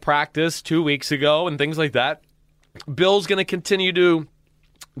first day of practice 2 weeks ago and things like that, Bill's going to continue to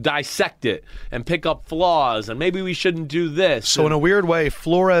dissect it and pick up flaws, and maybe we shouldn't do this. So in a weird way,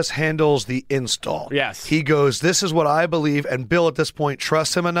 Flores handles the install. Yes. He goes, this is what I believe, and Bill at this point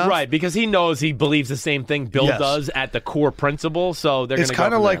trusts him enough. Right, because he knows he believes the same thing Bill does at the core principle, so they're going to go. It's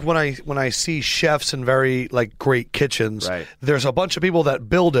kind of like when I see chefs in very great kitchens, there's a bunch of people that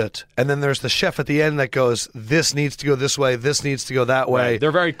build it, and then there's the chef at the end that goes, this needs to go this way, this needs to go that way. Right.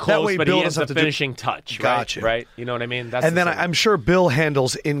 They're very close, way, but Bill he has the finishing touch. Gotcha. Right? You know what I mean? That's and then I'm sure Bill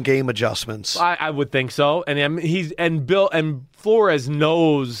handles in-game adjustments. I would think so, and Bill and Flores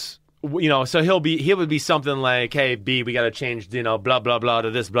knows, so he would be something like, hey, B, we got to change, blah blah blah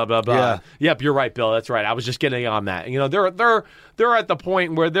to this, blah blah blah. Yeah. Yep, you're right, Bill. That's right. I was just getting on that. They're at the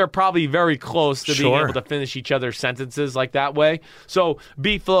point where they're probably very close to being able to finish each other's sentences like that way. So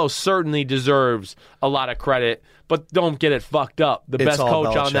B Flow certainly deserves a lot of credit. But don't get it fucked up. The best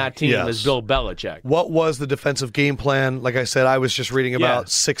coach on that team is Bill Belichick. What was the defensive game plan? Like I said, I was just reading about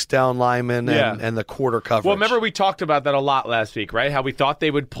 6 down linemen and the quarter coverage. Well, remember we talked about that a lot last week, right? How we thought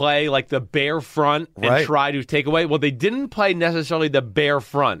they would play like the bare front and try to take away. Well, they didn't play necessarily the bare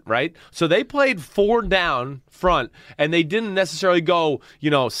front, right? So they played 4 down front, and they didn't necessarily go,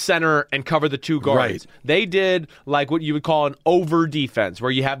 center and cover the 2 guards. Right. They did like what you would call an over defense,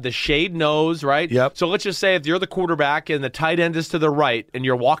 where you have the shade nose, right? Yep. So let's just say if you're the quarterback and the tight end is to the right and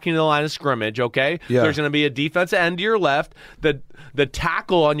you're walking to the line of scrimmage, okay? Yeah. There's going to be a defensive end to your left. The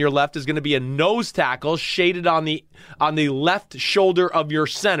tackle on your left is going to be a nose tackle shaded on the left shoulder of your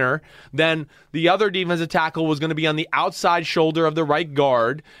center. Then the other defensive tackle was going to be on the outside shoulder of the right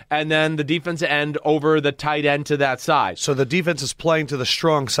guard, and then the defensive end over the tight end to that side. So the defense is playing to the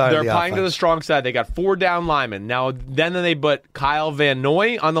strong side of the offense. They're playing to the strong side. They got 4 down linemen. Now, then they put Kyle Van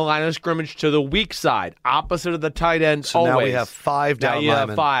Noy on the line of scrimmage to the weak side, opposite of the tight end. So always. Now we have 5 down linemen. Now you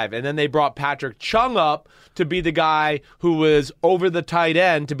have 5. And then they brought Patrick Chung up to be the guy who was over the tight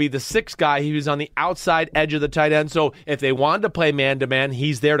end, to be the 6th guy. He was on the outside edge of the tight end. So if they wanted to play man-to-man,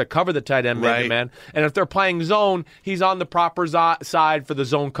 he's there to cover the tight end man-to-man. And if they're playing zone, he's on the proper side for the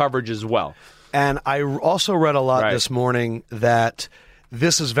zone coverage as well. And I also read a lot this morning that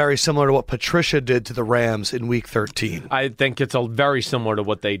this is very similar to what Patricia did to the Rams in Week 13. I think it's very similar to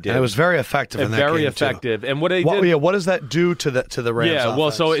what they did. And it was very effective in that game, very effective. Too. And what they did... Yeah, what does that do to the Rams offense?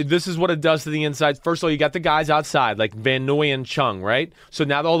 Well, so this is what it does to the inside. First of all, you got the guys outside, like Van Noy and Chung, right? So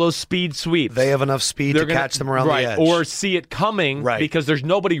now all those speed sweeps... They have enough speed to catch them around the edge. Or see it coming, because there's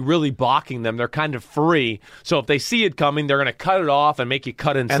nobody really blocking them. They're kind of free. So if they see it coming, they're going to cut it off and make you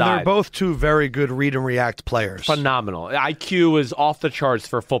cut inside. And they're both 2 very good read and react players. Phenomenal. IQ is off the charts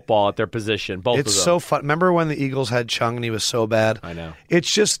for football at their position, both of them. It's so fun. Remember when the Eagles had Chung and he was so bad? I know.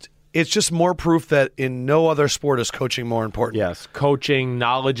 It's just more proof that in no other sport is coaching more important. Yes, coaching,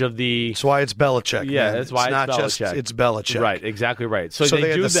 knowledge of the... That's why it's Belichick. Yeah, that's why it's not Belichick. Just it's Belichick. Right, exactly right. So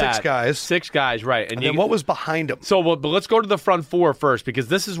they do had the that. 6 guys. 6 guys, right. And then what was behind them? So, but let's go to the front 4 first, because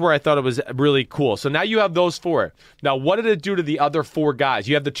this is where I thought it was really cool. So now you have those 4. Now, what did it do to the other 4 guys?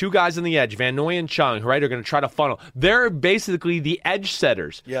 You have the 2 guys on the edge, Van Noy and Chung, right? Are going to try to funnel. They're basically the edge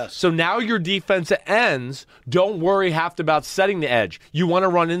setters. Yes. So now your defensive ends don't worry half about setting the edge. You want to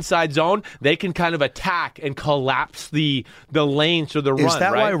run inside inside zone, they can kind of attack and collapse the lanes for the run. Is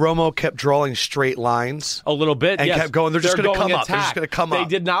that right? why Romo kept drawing straight lines? A little bit, and yes. kept going, they're just going to come up. They're just going to come up. They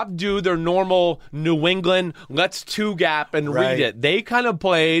did not do their normal New England, let's two gap and read it. They kind of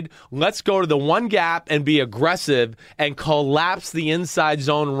played, let's go to the one gap and be aggressive and collapse the inside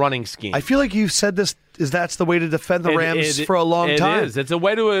zone running scheme. I feel like you've said this. That's the way to defend the Rams for a long time. It is. It's a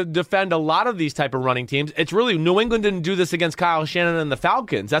way to defend a lot of these type of running teams. It's really, New England didn't do this against Kyle Shanahan and the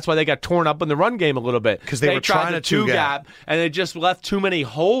Falcons. That's why they got torn up in the run game a little bit. Because they were trying to two-gap. And they just left too many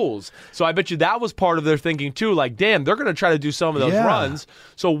holes. So I bet you that was part of their thinking, too. Like, damn, they're going to try to do some of those runs.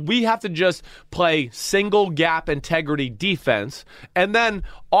 So we have to just play single-gap integrity defense. And then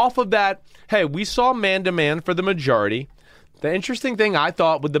off of that, hey, we saw man-to-man for the majority. The interesting thing I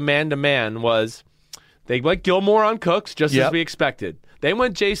thought with the man-to-man was they went Gilmore on Cooks, just as we expected. They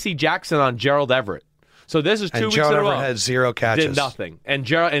went J.C. Jackson on Gerald Everett. So this is 2 weeks in a row. Gerald Everett had 0 catches. Did nothing. And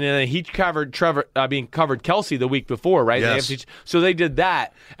then he covered Kelsey the week before, right? Yes. So they did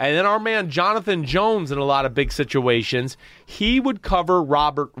that. And then our man Jonathan Jones in a lot of big situations, he would cover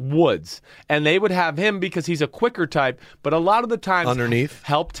Robert Woods. And they would have him because he's a quicker type, but a lot of the times underneath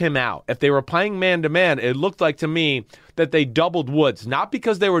helped him out. If they were playing man-to-man, it looked like to me that they doubled Woods, not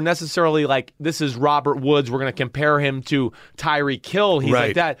because they were necessarily like, this is Robert Woods, we're going to compare him to Tyreek Hill, he's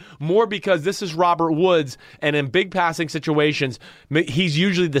like that, more because this is Robert Woods, and in big passing situations, he's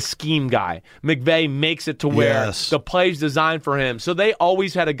usually the scheme guy. McVay makes it to where the play's designed for him, so they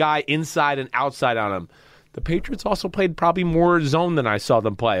always had a guy inside and outside on him. The Patriots also played probably more zone than I saw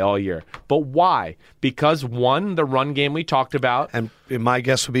them play all year. But why? Because, one, the run game we talked about. And my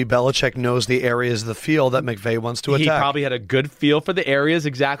guess would be Belichick knows the areas of the field that McVay wants to attack. He probably had a good feel for the areas,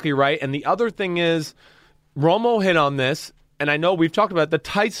 exactly right. And the other thing is, Romo hit on this, and I know we've talked about the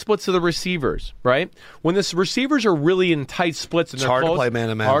tight splits of the receivers, right? When the receivers are really in tight splits and it's they're hard close, to play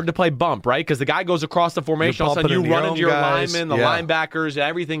man-to-man. Hard to play bump, right? Because the guy goes across the formation, all of a sudden you run into your linemen, the linebackers,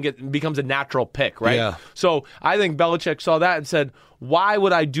 everything becomes a natural pick, right? Yeah. So I think Belichick saw that and said, why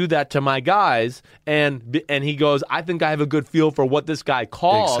would I do that to my guys? And he goes, I think I have a good feel for what this guy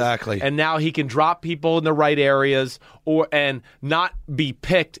calls. Exactly. And now he can drop people in the right areas and not be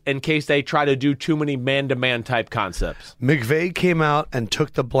picked in case they try to do too many man-to-man type concepts. McVay came out and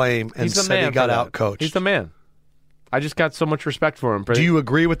took the blame and said he got out-coached. He's the man. I just got so much respect for him. Do you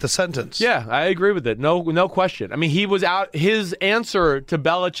agree with the sentence? Yeah, I agree with it. No question. I mean, he was out. His answer to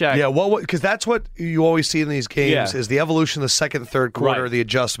Belichick. Yeah, well, because that's what you always see in these games is the evolution of the second, third quarter, the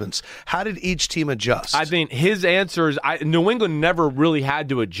adjustments. How did each team adjust? I think his answers. New England never really had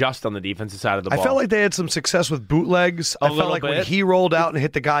to adjust on the defensive side of the ball. I felt like they had some success with bootlegs. I felt like when he rolled out and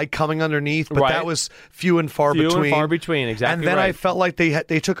hit the guy coming underneath, but that was few and far between. Exactly. And then I felt like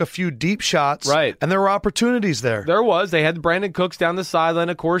they took a few deep shots. Right. And there were opportunities there. They had Brandon Cooks down the sideline,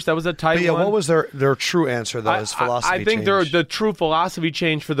 of course. That was a tight one. What was their true answer, though, his philosophy I think the true philosophy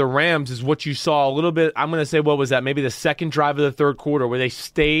change for the Rams is what you saw a little bit. I'm going to say, what was that? Maybe the second drive of the third quarter where they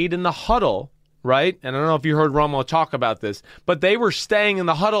stayed in the huddle, right? And I don't know if you heard Romo talk about this, but they were staying in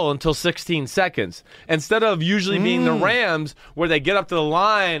the huddle until 16 seconds. Instead of usually being the Rams where they get up to the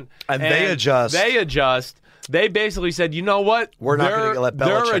line and they adjust. They basically said, you know what? We're not going to let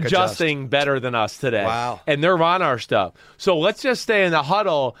Belichick They're adjusting better than us today. Wow. And they're on our stuff. So let's just stay in the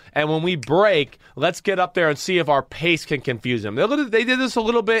huddle, and when we break, let's get up there and see if our pace can confuse them. They did this a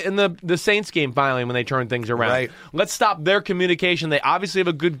little bit in the Saints game finally when they turned things around. Right. Let's stop their communication. They obviously have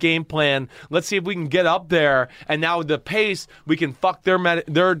a good game plan. Let's see if we can get up there, and now with the pace, we can fuck their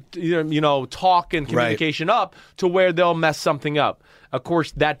talk and communication up to where they'll mess something up. Of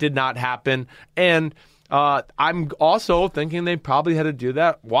course, that did not happen, and I'm also thinking they probably had to do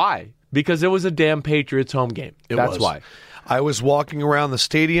that. Why? Because it was a damn Patriots home game. That's why. I was walking around the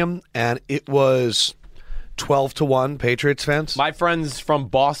stadium, and it was 12-1 Patriots fans. My friends from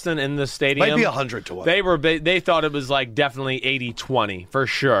Boston in the stadium. Might be 100-1. They thought it was like definitely 80-20 for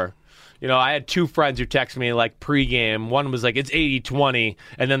sure. You know, I had two friends who texted me like pregame. One was like, it's 80-20.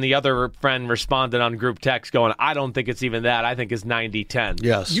 And then the other friend responded on group text going, I don't think it's even that. I think it's 90-10.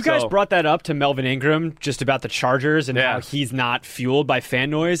 Yes. You guys brought that up to Melvin Ingram just about the Chargers and how he's not fueled by fan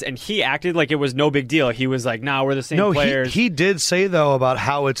noise. And he acted like it was no big deal. He was like, we're the same players. He did say, though, about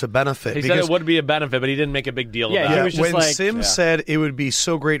how it's a benefit. He said it would be a benefit, but he didn't make a big deal about it. He was just when Sims said it would be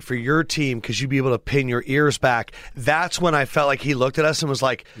so great for your team because you'd be able to pin your ears back, that's when I felt like he looked at us and was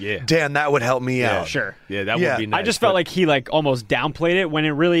like, Dan, then that would help me out. Sure. Yeah, that would be nice. I just felt like he almost downplayed it when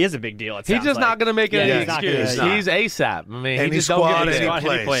it really is a big deal. He's just not going to make any excuse. Gonna, He's ASAP. I mean, and he just don't squad give a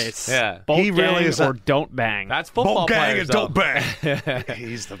any place. Yeah. Bolt he really is or don't bang. That's football Bolt gang players, and don't bang.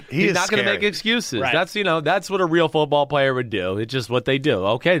 He's not going to make excuses. Right. That's what a real football player would do. It's just what they do.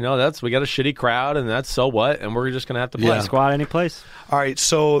 Okay, no, we got a shitty crowd, and that's so what, and we're just going to have to play. Squad any place. All right,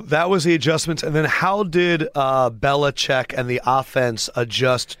 so that was the adjustments, and then how did Belichick and the offense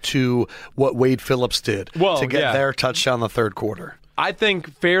adjust to what Wade Phillips did to get their touchdown in the third quarter? I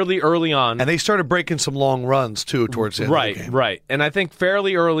think fairly early on. And they started breaking some long runs, too, towards the end of the game. Right. And I think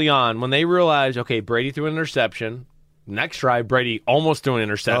fairly early on, when they realized, okay, Brady threw an interception. Next drive, Brady almost threw an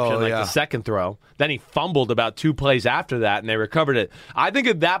interception, the second throw. Then he fumbled about 2 plays after that, and they recovered it. I think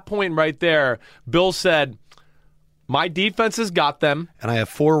at that point right there, Bill said, my defense has got them. And I have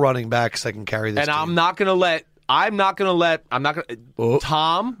 4 running backs that can carry this team. I'm not going to let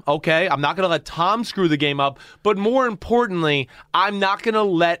Tom, okay? I'm not going to let Tom screw the game up. But more importantly, I'm not going to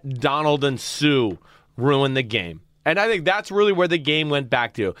let Donald and Sue ruin the game. And I think that's really where the game went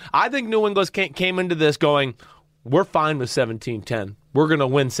back to. I think New England came into this going, we're fine with 17-10. We're going to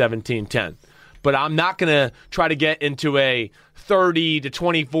win 17-10. But I'm not going to try to get into a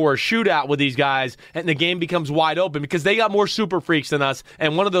 30-24 shootout with these guys, and the game becomes wide open because they got more super freaks than us,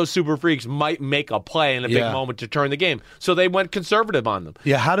 and one of those super freaks might make a play in a big moment to turn the game. So they went conservative on them.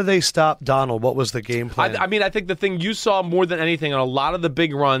 Yeah, how did they stop Donald? What was the game plan? I mean, I think the thing you saw more than anything on a lot of the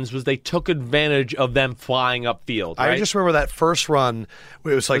big runs was they took advantage of them flying upfield. Right? I just remember that first run.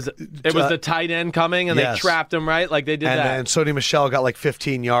 It was like it was the tight end coming, and they trapped him, right? Like they did that. And then Sony Michel got like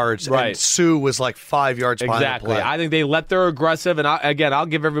 15 yards, and Sue was like 5 yards behind the play. I think they let their aggressive, and I'll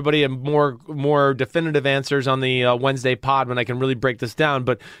give everybody a more definitive answers on the Wednesday pod when I can really break this down.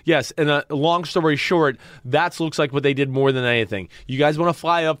 But yes, in a long story short, that looks like what they did more than anything. You guys want to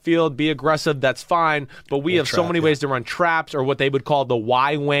fly upfield, be aggressive, that's fine, but we have so many ways to run traps, or what they would call the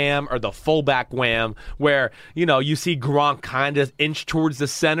Y wham or the fullback wham, where you see Gronk kind of inch towards the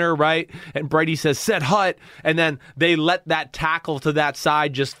center, right? And Brady says, set hut, and then they let that tackle to that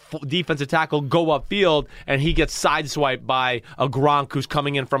side, just defensive tackle, go upfield, and he gets sideswiped by a Gronk who's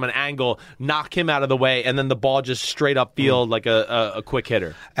coming in from an angle, knock him out of the way, and then the ball just straight upfield like a quick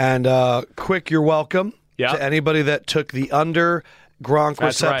hitter. And quick, you're welcome to anybody that took the under Gronk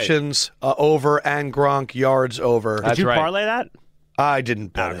receptions over and Gronk yards over. Did you parlay that? I didn't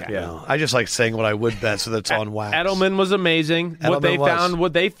bet it. No. I just like saying what I would bet, so that's on wax. Edelman was amazing. What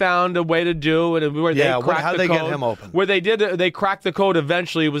they found a way to do, and where they cracked how the they code, get him open. Where they cracked the code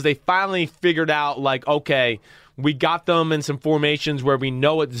eventually was they finally figured out, like, okay, we got them in some formations where we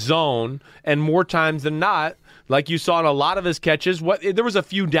know it's zone, and more times than not, like you saw in a lot of his catches, there was a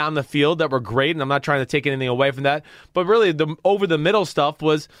few down the field that were great, and I'm not trying to take anything away from that, but really the over the middle stuff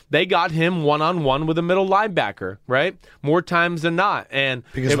was they got him one-on-one with a middle linebacker, right? More times than not. And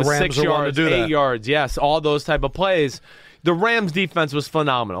because it was the Rams 6 yards, to do 8 yards, yes, all those type of plays. The Rams' defense was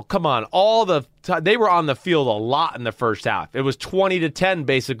phenomenal. Come on, they were on the field a lot in the first half. It was 20-10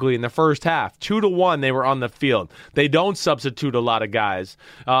 basically in the first half. 2-1 they were on the field. They don't substitute a lot of guys.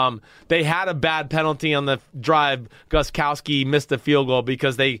 They had a bad penalty on the drive. Gostkowski missed the field goal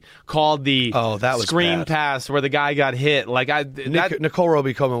because they called the screen pass where the guy got hit. Nicole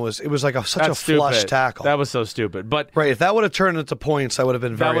Roby-Coleman was like such a flush tackle. That was so stupid. But right, if that would have turned into points, I would have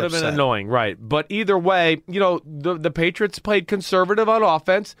been very upset. That would have been annoying, right? But either way, the Patriots played conservative on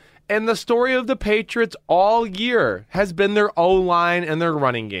offense. And the story of the Patriots all year has been their O-line and their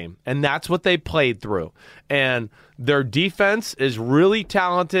running game. And that's what they played through. And their defense is really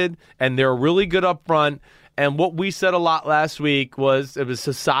talented, and they're really good up front. And what we said a lot last week was it was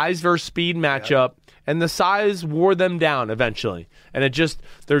a size versus speed matchup, and the size wore them down eventually. And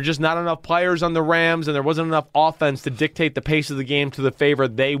there are just not enough players on the Rams, and there wasn't enough offense to dictate the pace of the game to the favor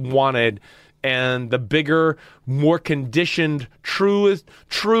they wanted. And the bigger, more conditioned,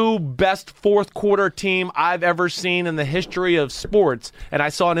 true best fourth quarter team I've ever seen in the history of sports. And I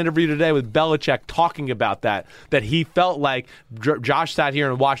saw an interview today with Belichick talking about that he felt like, Josh sat here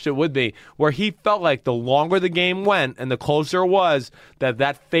and watched it with me, where he felt like the longer the game went and the closer it was,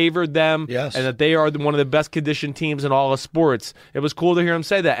 that favored them, and that they are one of the best conditioned teams in all of sports. It was cool to hear him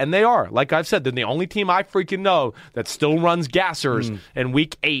say that. And they are. Like I've said, they're the only team I freaking know that still runs gassers in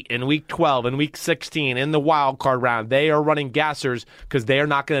Week 8 and Week 12 and Week 16 in the wild card round. They are running gassers because they are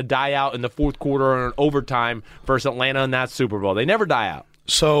not going to die out in the fourth quarter or in overtime versus Atlanta in that Super Bowl. They never die out.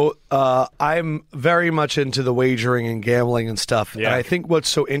 So I'm very much into the wagering and gambling and stuff. Yeah. And I think what's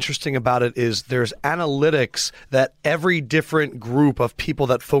so interesting about it is there's analytics that every different group of people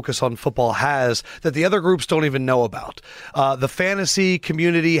that focus on football has that the other groups don't even know about. The fantasy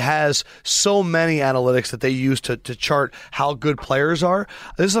community has so many analytics that they use to chart how good players are.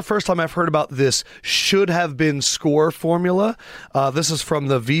 This is the first time I've heard about this should have been score formula. This is from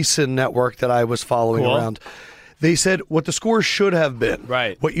the VSiN network that I was following around. They said what the score should have been.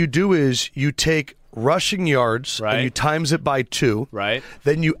 Right. What you do is you take rushing yards and you times it by 2. Right.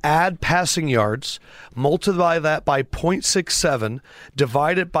 Then you add passing yards, multiply that by 0.67,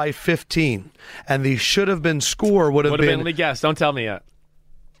 divide it by 15, and the should have been score would have been. Let me guess. Don't tell me yet.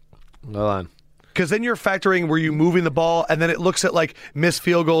 Hold on. Because then you're factoring were you moving the ball, and then it looks at like missed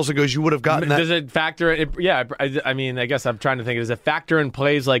field goals and goes, you would have gotten that. Does it factor? I mean, I guess I'm trying to think. Does it factor in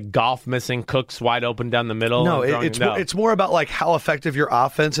plays like Goff missing Cooks wide open down the middle? No, it's more about like how effective your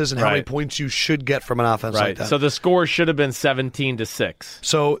offense is and how many points you should get from an offense like that. So the score should have been 17-6.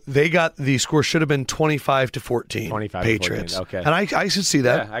 So they got the score should have been 25-14. 25 Patriots. 14, okay. And I should see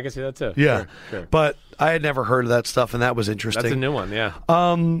that. Yeah, I can see that too. Yeah. Sure. But I had never heard of that stuff, and that was interesting. That's a new one, yeah.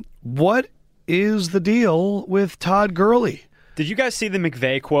 What is the deal with Todd Gurley? Did you guys see the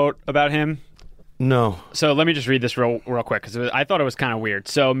McVay quote about him? No. So let me just read this real quick because I thought it was kind of weird.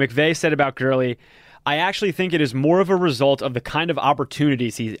 So McVay said about Gurley, I actually think it is more of a result of the kind of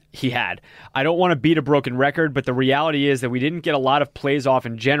opportunities he had. I don't want to beat a broken record, but the reality is that we didn't get a lot of plays off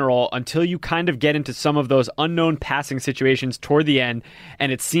in general until you kind of get into some of those unknown passing situations toward the end,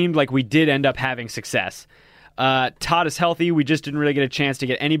 and it seemed like we did end up having success. Todd is healthy. We just didn't really get a chance to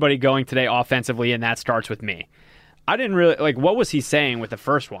get anybody going today offensively, and that starts with me. I didn't really what was he saying with the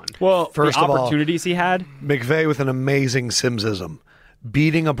first one? Well, first the of all, opportunities he had. McVay with an amazing Simsism.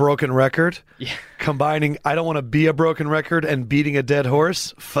 Beating a broken record, combining I don't want to be a broken record and beating a dead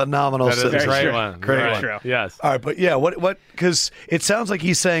horse, phenomenal. That is a Simsism. great one. Great one. Yes. All right, but yeah, what? Because it sounds like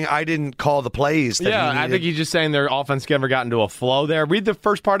he's saying I didn't call the plays. That Yeah, he I think he's just saying their offense never got into a flow there. Read the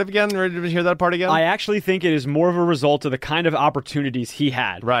first part of it again. Did you hear that part again? I actually think it is more of a result of the kind of opportunities he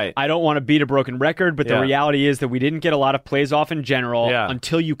had. Right. I don't want to beat a broken record, but the reality is that we didn't get a lot of plays off in general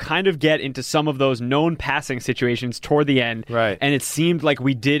until you kind of get into some of those known passing situations toward the end. Right. And it seemed like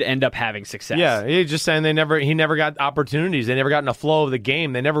we did end up having success. Yeah, he's just saying he never got opportunities. They never got in a flow of the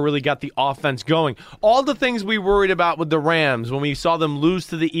game. They never really got the offense going. All the things we worried about with the Rams when we saw them lose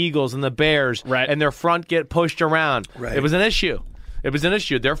to the Eagles and the Bears and their front get pushed around. Right. It was an issue. It was an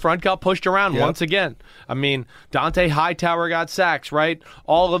issue. Their front got pushed around once again. I mean, Dante Hightower got sacks, right?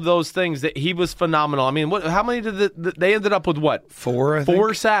 All of those things. That he was phenomenal. I mean, how many did they ended up with? What 4? I think?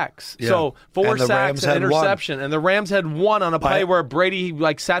 4 sacks. Yeah. So 4 sacks and interception, 1. and the Rams had 1 on a play where Brady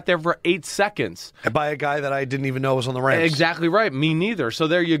sat there for 8 seconds by a guy that I didn't even know was on the Rams. Exactly right. Me neither. So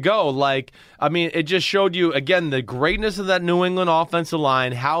there you go. I mean, it just showed you again the greatness of that New England offensive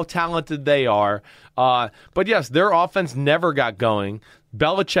line, how talented they are. But yes, their offense never got going.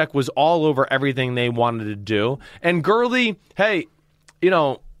 Belichick was all over everything they wanted to do. And Gurley, hey,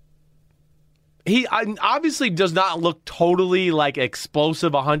 he obviously does not look totally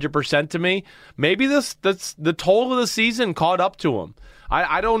explosive 100% to me. Maybe that's the total of the season caught up to him.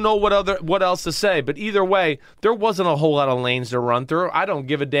 I don't know what else to say, but either way, there wasn't a whole lot of lanes to run through. I don't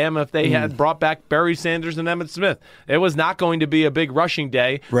give a damn if they had brought back Barry Sanders and Emmitt Smith. It was not going to be a big rushing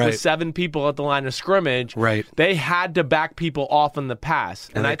day with 7 people at the line of scrimmage. Right. They had to back people off in the pass,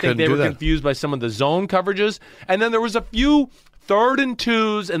 and I think they were confused by some of the zone coverages. And then there was a few 3rd and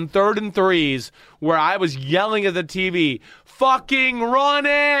 2s and 3rd and 3s where I was yelling at the TV, fucking run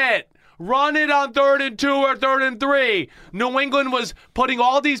it! Run it on 3rd and 2 or 3rd and 3. New England was putting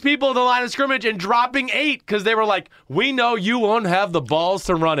all these people in the line of scrimmage and dropping 8 because they were like, we know you won't have the balls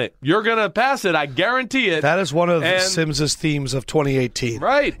to run it. You're going to pass it. I guarantee it. That is one of Sims's themes of 2018.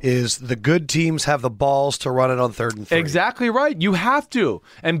 Right. Is the good teams have the balls to run it on 3rd and 3. Exactly right. You have to.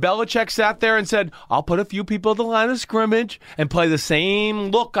 And Belichick sat there and said, I'll put a few people at the line of scrimmage and play the same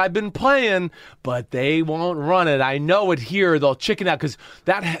look I've been playing, but they won't run it. I know it here. They'll chicken out because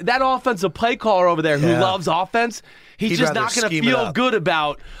that offensive play caller over there who loves offense, he's just not going to feel good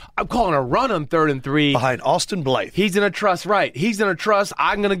about, I'm calling a run on 3rd and 3. Behind Austin Blythe. He's going to trust, right. He's going to trust,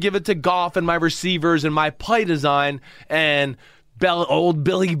 I'm going to give it to Goff and my receivers and my play design and old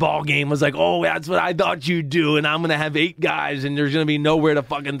Billy Ball game was like, oh, that's what I thought you'd do, and I'm going to have 8 guys, and there's going to be nowhere to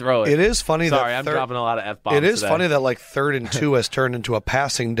fucking throw it. It is funny Sorry, I'm dropping a lot of F-bombs It is today. funny that, like, 3rd and 2 has turned into a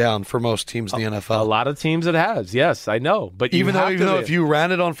passing down for most teams in the NFL. A lot of teams it has, yes, I know. But Even though if you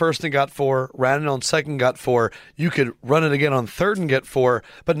ran it on 1st and got 4, ran it on 2nd, got 4, you could run it again on 3rd and get 4.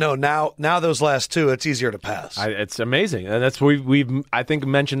 But no, now those last 2, it's easier to pass. It's amazing. And that's we've I think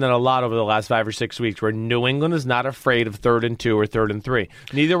mentioned that a lot over the last 5 or 6 weeks, where New England is not afraid of 3rd and 2 or 3rd and 3.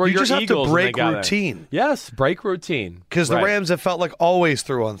 Neither were your Eagles. You just have to break routine. Yes, break routine. Because the Rams have felt like always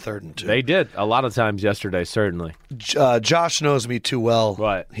threw on 3rd and 2. They did a lot of times yesterday, certainly. Josh knows me too well.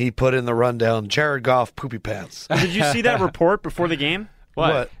 What? He put in the rundown, Jared Goff, poopy pants. Did you see that report before the game?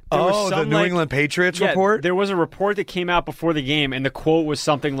 What? The New England Patriots report? There was a report that came out before the game, and the quote was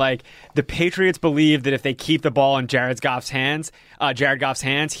something like, the Patriots believe that if they keep the ball in Jared Goff's hands,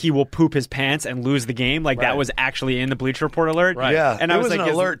 he will poop his pants and lose the game. Like, that was actually in the Bleacher Report alert. Right. Yeah, and it I was like, an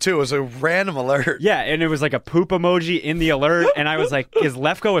alert, too. It was a random alert. Yeah, and it was like a poop emoji in the alert, and I was like, is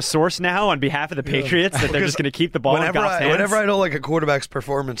Lefko a source now on behalf of the Patriots that they're just going to keep the ball in Goff's hands? Whenever I don't like a quarterback's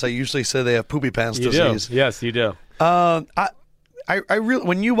performance, I usually say they have poopy pants You disease. do. Yes, you do. I really,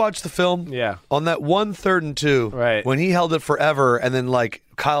 when you watch the film, on that 1 3rd and 2, right, when he held it forever, and then like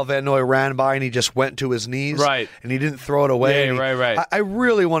Kyle Van Noy ran by and he just went to his knees, right, and he didn't throw it away. Yeah, right. I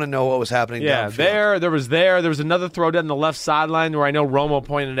really want to know what was happening. Yeah, downfield. there was another throw down the left sideline where I know Romo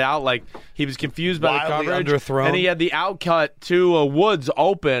pointed out, like, he was confused by Wildly the coverage, underthrown. and he had the outcut to Woods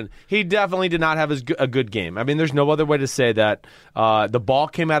open. He definitely did not have a good game. I mean, there's no other way to say that. The ball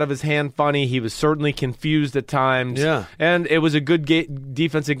came out of his hand funny. He was certainly confused at times. Yeah, and it was a good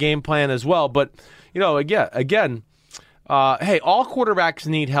defensive game plan as well. But again. Hey, all quarterbacks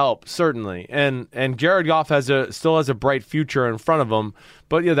need help, certainly, and Jared Goff still has a bright future in front of him.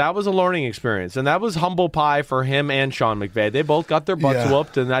 But yeah, that was a learning experience, and that was humble pie for him and Sean McVay. They both got their butts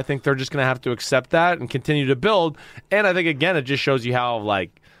whooped, and I think they're just going to have to accept that and continue to build. And I think again, it just shows you how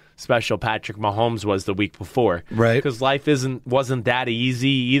special Patrick Mahomes was the week before, right? Because life wasn't that easy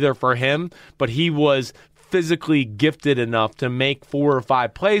either for him, but he was physically gifted enough to make 4 or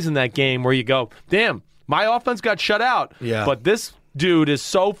 5 plays in that game where you go, damn. My offense got shut out, but this dude is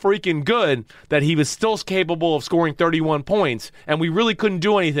so freaking good that he was still capable of scoring 31 points, and we really couldn't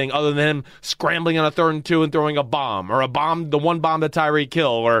do anything other than him scrambling on a 3rd and 2 and throwing a bomb, or the one bomb to Tyreek Hill,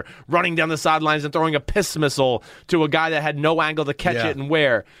 or running down the sidelines and throwing a piss missile to a guy that had no angle to catch it and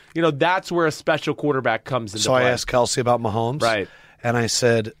where. That's where a special quarterback comes into play. So I asked Kelsey about Mahomes, right, and I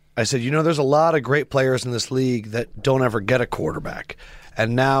said, there's a lot of great players in this league that don't ever get a quarterback.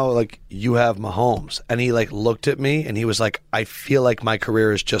 And now, you have Mahomes. And he, looked at me, and he was like, I feel like my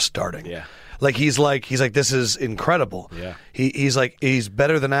career is just starting. Yeah. He's like, this is incredible. Yeah. He's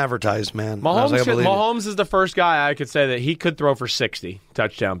better than advertised, man. Mahomes is the first guy I could say that he could throw for 60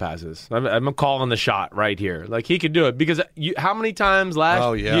 touchdown passes. I'm calling the shot right here. He could do it. Because how many times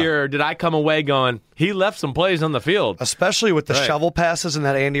last year did I come away going, he left some plays on the field? Especially with the shovel passes and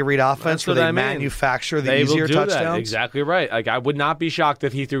that Andy Reid offense where they manufacture the easier touchdowns. That. Exactly right. I would not be shocked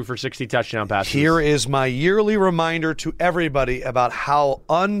if he threw for 60 touchdown passes. Here is my yearly reminder to everybody about how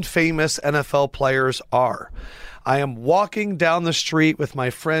unfamous NFL players are. I am walking down the street with my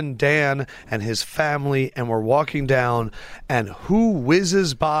friend Dan and his family, and we're walking down, and who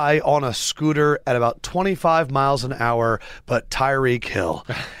whizzes by on a scooter at about 25 miles an hour but Tyreek Hill.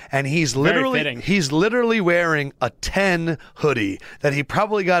 And he's literally wearing a 10 hoodie that he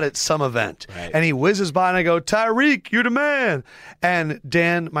probably got at some event. Right. And he whizzes by, and I go, Tyreek, you're the man. And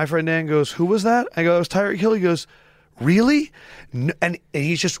Dan, my friend Dan, goes, who was that? I go, it was Tyreek Hill. He goes, really? And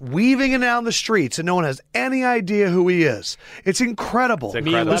he's just weaving it down the streets, and no one has any idea who he is. It's incredible.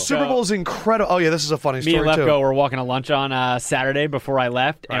 The Super Bowl is incredible. Oh, yeah, this is a funny story, too. Me and Lefko too. were walking to lunch on Saturday before I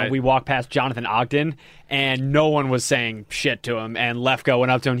left, and we walked past Jonathan Ogden, and no one was saying shit to him. And Lefko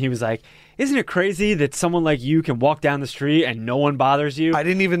went up to him, and he was like, isn't it crazy that someone like you can walk down the street and no one bothers you? I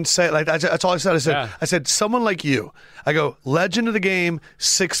didn't even say that's all I said. I said someone like you. I go, legend of the game,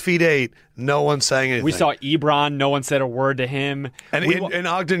 6'8". No one saying anything. We saw Ebron. No one said a word to him. And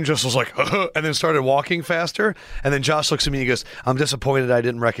Ogden just was like, and then started walking faster. And then Josh looks at me and he goes, I'm disappointed I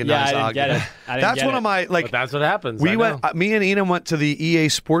didn't recognize Ogden. Get it. That's one of my But that's what happens. Me and Enam went to the EA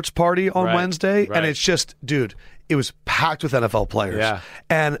Sports Party on Wednesday, and it's just, dude, it was packed with NFL players. Yeah.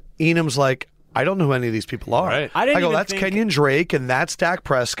 And Enam's like, I don't know who any of these people are. Right. I go, that's Kenyon Drake, and that's Dak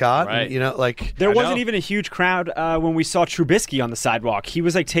Prescott. Right. And, there wasn't even a huge crowd when we saw Trubisky on the sidewalk. He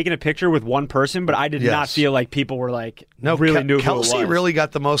was taking a picture with one person, but I did not feel like people were really knew who it was. Kelsey really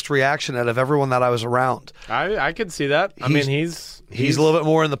got the most reaction out of everyone that I was around. I could see that. He's a little bit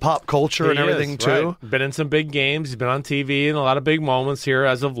more in the pop culture and everything too. Right. Been in some big games. He's been on TV in a lot of big moments here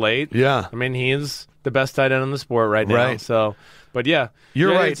as of late. Yeah. He's the best tight end in the sport right now. Right. So, but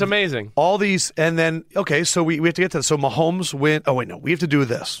you're right. It's amazing. All these, and then so we have to get to this. So Mahomes win. Oh wait, no, we have to do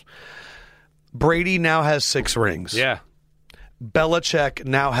this. Brady now has 6 rings. Yeah. Belichick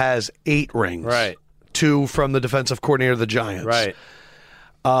now has 8 rings. Right. 2 from the defensive coordinator of the Giants. Right.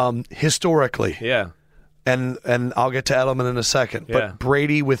 Historically. Yeah. And I'll get to Edelman in a second. Yeah. But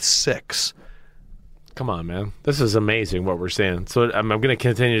Brady with 6. Come on, man. This is amazing what we're seeing. So I'm going to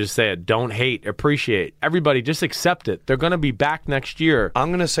continue to say it. Don't hate, appreciate. Everybody, just accept it. They're going to be back next year. I'm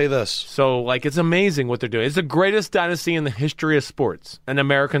going to say this. So, it's amazing what they're doing. It's the greatest dynasty in the history of sports and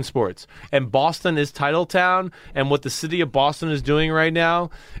American sports. And Boston is title town, and what the city of Boston is doing right now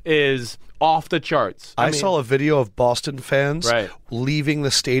is off the charts. I saw a video of Boston fans leaving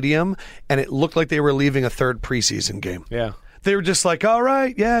the stadium, and it looked like they were leaving a 3rd preseason game. Yeah. They were just like, all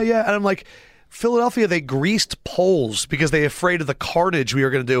right, yeah. And I'm like, Philadelphia, they greased poles because they're afraid of the carnage we were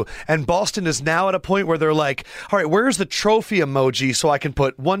going to do. And Boston is now at a point where they're like, all right, where's the trophy emoji so I can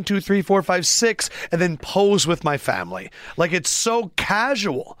put 1, 2, 3, 4, 5, 6 and then pose with my family? It's so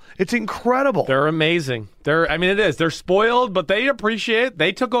casual. It's incredible. They're amazing. It is. They're spoiled, but they appreciate.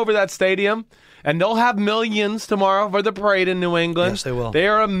 They took over that stadium. And they'll have millions tomorrow for the parade in New England. Yes, they will. They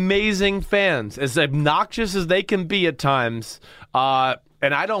are amazing fans, as obnoxious as they can be at times.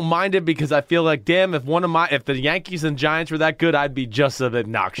 And I don't mind it because I feel like, damn, if the Yankees and Giants were that good, I'd be just as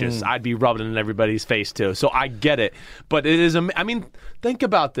obnoxious. I'd be rubbing it in everybody's face too. So I get it. But it is, think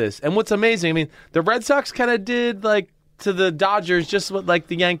about this. And what's amazing, the Red Sox kind of did to the Dodgers just what what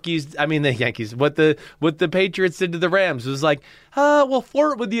the Patriots did to the Rams. It was we'll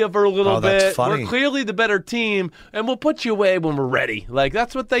flirt with you for a little bit. That's funny. We're clearly the better team, and we'll put you away when we're ready.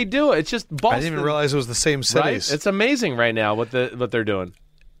 That's what they do. It's just Boston. I didn't even realize it was the same cities. Right? It's amazing right now what they're doing.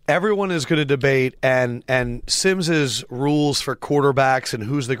 Everyone is going to debate, and Sims's rules for quarterbacks and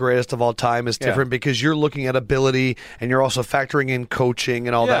who's the greatest of all time is different because you're looking at ability and you're also factoring in coaching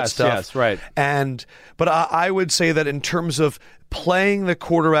and all that stuff. Yes, right. But I would say that in terms of playing the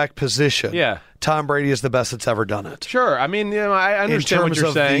quarterback position, Tom Brady is the best that's ever done it. Sure. I understand what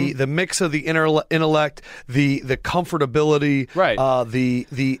you're saying. In terms of the mix of the intellect, the comfortability,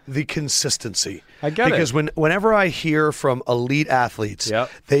 the consistency. I get it. Because whenever I hear from elite athletes,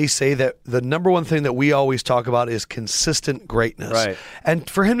 they say that the number one thing that we always talk about is consistent greatness. Right. And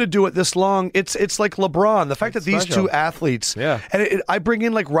for him to do it this long, it's like LeBron. The fact that these two athletes, and I bring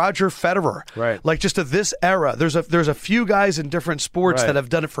in Roger Federer, right? Just to this era, there's a few guys in different sports that have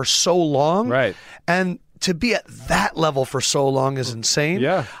done it for so long, right? And to be at that level for so long is insane.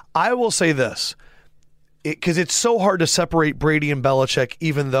 Yeah. I will say this, because it's so hard to separate Brady and Belichick,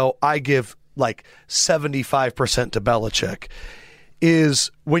 even though I give 75% to Belichick, is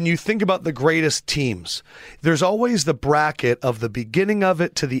when you think about the greatest teams, there's always the bracket of the beginning of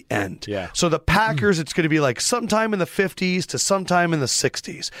it to the end. Yeah. So the Packers, it's going to be sometime in the 50s to sometime in the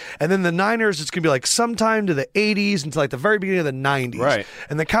 60s. And then the Niners, it's going to be sometime to the 80s until the very beginning of the 90s. Right.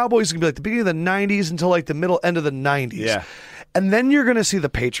 And the Cowboys is going to be the beginning of the 90s until the middle end of the 90s. Yeah. And then you're going to see the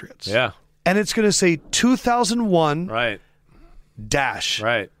Patriots. Yeah. And it's going to say 2001 dash.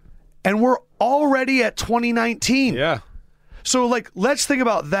 Right. And we're already at 2019. Yeah. So, let's think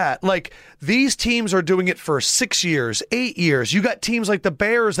about that. These teams are doing it for 6 years, 8 years. You got teams like the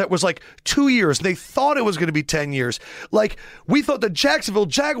Bears that was 2 years. They thought it was going to be 10 years. We thought the Jacksonville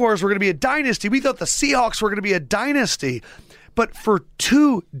Jaguars were going to be a dynasty. We thought the Seahawks were going to be a dynasty. But for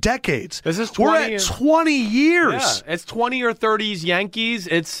 2 decades, we're at 20 years. Yeah, it's 20 or 30s Yankees.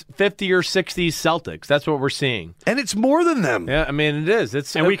 It's 50 or 60s Celtics. That's what we're seeing. And it's more than them. Yeah, it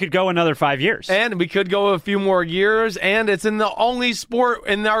is. And we could go another 5 years. And we could go a few more years. And it's in the only sport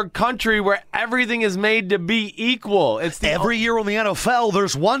in our country where everything is made to be equal. Every year in the NFL,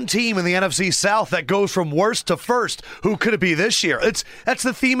 there's one team in the NFC South that goes from worst to first. Who could it be this year? That's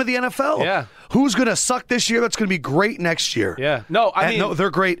the theme of the NFL. Yeah. Who's going to suck this year that's going to be great next year? Yeah. No, they're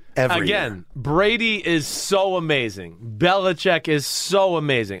great every year. Again, Brady is so amazing. Belichick is so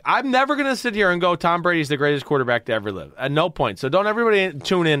amazing. I'm never going to sit here and go, Tom Brady's the greatest quarterback to ever live. At no point. So don't everybody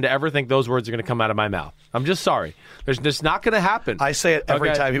tune in to ever think those words are going to come out of my mouth. I'm just sorry. There's just not going to happen. I say it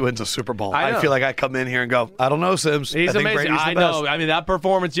every time he wins a Super Bowl. I feel like I come in here and go, I don't know, Sims. He's amazing. I know. I mean, that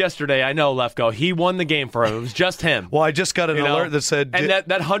performance yesterday, I know, Lefko. He won the game for him. It was just him. Well, I just got an alert that said... And that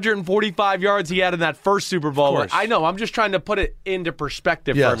 145 yards he had in that first Super Bowl. I know. I'm just trying to put it into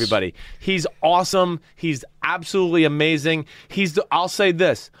perspective for everybody. He's awesome. He's absolutely amazing. I'll say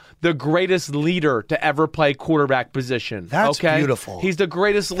this, the greatest leader to ever play quarterback position. That's beautiful. He's the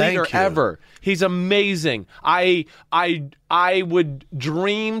greatest leader ever. He's amazing. I would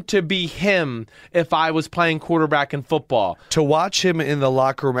dream to be him if I was playing quarterback in football. To watch him in the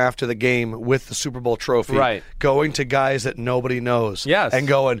locker room after the game with the Super Bowl trophy, going to guys that nobody knows, and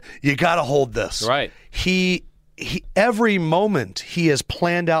going, you got to hold this. Right. He every moment he has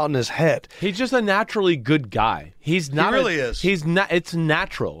planned out in his head. He's just a naturally good guy. He's not. He really is. He's not. It's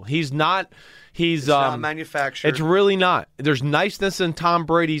natural. He's not. It's not manufactured. It's really not. There's niceness in Tom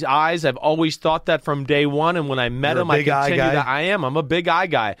Brady's eyes. I've always thought that from day one, and when I met him, I continue that. I'm a big eye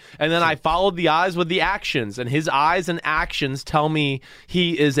guy. And then I followed the eyes with the actions, and his eyes and actions tell me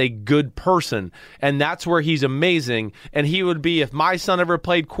he is a good person, and that's where he's amazing. And he would be, if my son ever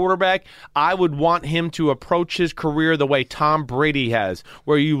played quarterback, I would want him to approach his career the way Tom Brady has,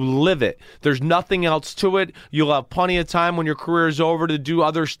 where you live it. There's nothing else to it. You'll have plenty of time when your career is over to do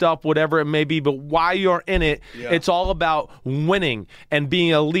other stuff, whatever it may be. But while you're in it, it's all about winning and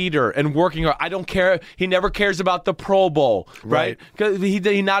being a leader and working hard. I don't care. He never cares about the Pro Bowl, right? Because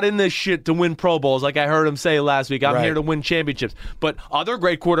he's not in this shit to win Pro Bowls, like I heard him say last week. I'm here to win championships. But other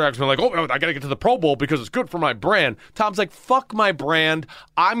great quarterbacks are like, oh, I got to get to the Pro Bowl because it's good for my brand. Tom's like, fuck my brand.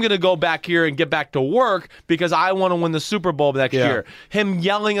 I'm going to go back here and get back to work because I want to win the Super Bowl next year. Him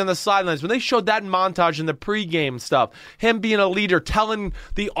yelling on the sidelines. When they showed that montage in the pregame stuff, him being a leader, telling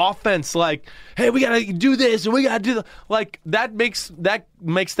the offense, like, hey, we got to do this and we got to do that. Like, that makes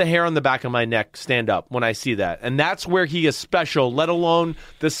the hair on the back of my neck stand up when I see that. And that's where he is special, let alone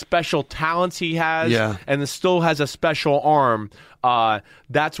the special talents he has and still has a special arm.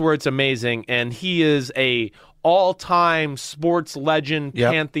 That's where it's amazing. And he is a all-time sports legend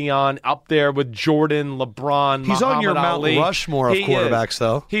pantheon up there with Jordan, LeBron, He's Muhammad on your Ali. Mount Rushmore of quarterbacks,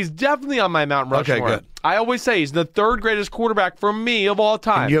 though. He's definitely on my Mount Rushmore. Okay, good. I always say he's the third greatest quarterback for me of all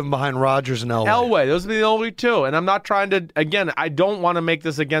time. And you have him behind Rodgers and Elway. Elway, those are the only two. And I'm not trying to, again, I don't want to make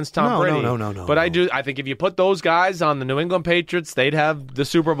this against Tom Brady. No. But I think if you put those guys on the New England Patriots, they'd have the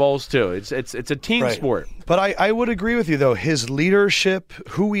Super Bowls too. It's a team sport. But I would agree with you, though. His leadership,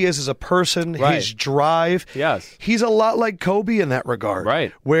 who he is as a person, his drive. Yes. He's a lot like Kobe in that regard.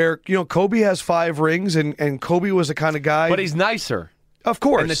 Right. Where, Kobe has 5 rings, and Kobe was the kind of guy. But he's nicer. Of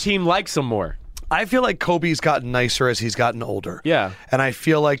course. And the team likes him more. I feel like Kobe's gotten nicer as he's gotten older. Yeah. And I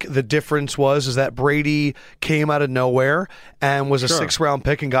feel like the difference is that Brady came out of nowhere and was a 6th-round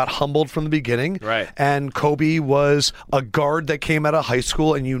pick and got humbled from the beginning. Right. And Kobe was a guard that came out of high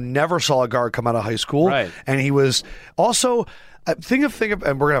school, and you never saw a guard come out of high school. Right. And he was also... Think of,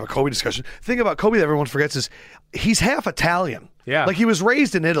 and we're going to have a Kobe discussion. Thing about Kobe that everyone forgets is he's half Italian. Yeah. Like, he was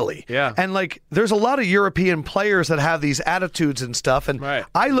raised in Italy. Yeah. And, like, there's a lot of European players that have these attitudes and stuff. And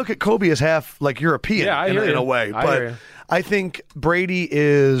I look at Kobe as half, like, European in a way. But I think Brady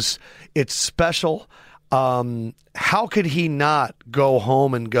it's special. How could he not go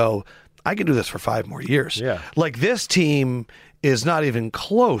home and go, I can do this for 5 more years? Yeah. Like, this team is not even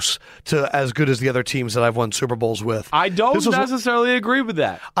close to as good as the other teams that I've won Super Bowls with. I don't necessarily agree with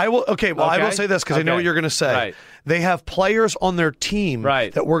that. I will say this because I know what you're going to say. Right. They have players on their team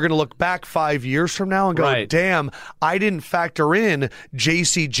that we're going to look back 5 years from now and go, damn, I didn't factor in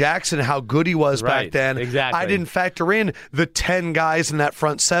J.C. Jackson, how good he was back then. Exactly. I didn't factor in the 10 guys in that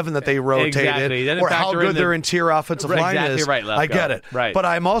front 7 that they rotated or how good their interior offensive line is. I get it. Right. But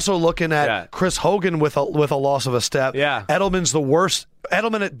I'm also looking at Chris Hogan with a loss of a step. Yeah. Edelman's the worst.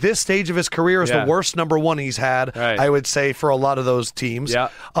 Edelman at this stage of his career is the worst number 1 he's had, I would say, for a lot of those teams. Yeah.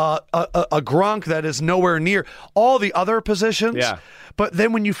 A Gronk that is nowhere near all the other positions. Yeah. But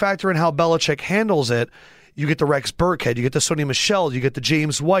then when you factor in how Belichick handles it, you get the Rex Burkhead, you get the Sony Michel, you get the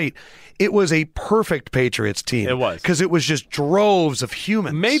James White. It was a perfect Patriots team. It was. Because it was just droves of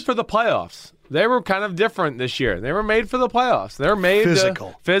humans. Made for the playoffs. They were kind of different this year. They were made for the playoffs. They're made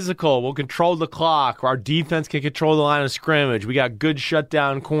physical. We'll control the clock. Our defense can control the line of scrimmage. We got good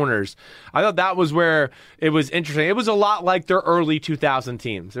shutdown corners. I thought that was where it was interesting. It was a lot like their early 2000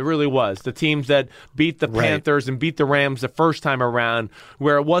 teams. It really was. The teams that beat the Panthers and beat the Rams the first time around,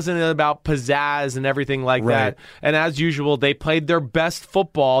 where it wasn't about pizzazz and everything like that. And as usual, they played their best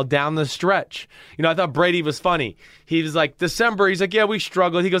football down the stretch. I thought Brady was funny. He was like, December, he's like, yeah, we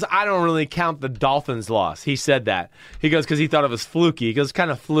struggled. He goes, I don't really count the Dolphins loss. He said that. He goes, because he thought it was fluky. He goes,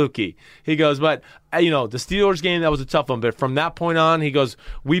 kind of fluky. He goes, but, the Steelers game, that was a tough one. But from that point on, he goes,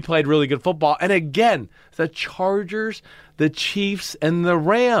 we played really good football. And again, the Chargers, the Chiefs, and the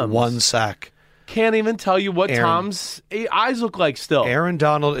Rams. 1 sack. Can't even tell you what Tom's eyes look like still. Aaron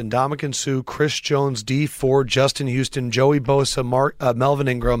Donald, Ndamukong Suh, Chris Jones, Dee Ford, Justin Houston, Joey Bosa, Melvin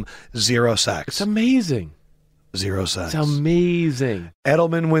Ingram, 0 sacks. It's amazing. 0 sacks. It's amazing.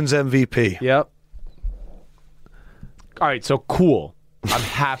 Edelman wins MVP. Yep. All right, so cool. I'm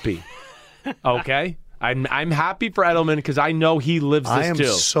happy. Okay? I'm happy for Edelman because I know he lives this too. I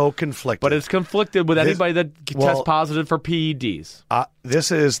am so conflicted. But it's conflicted with anybody that tests positive for PEDs.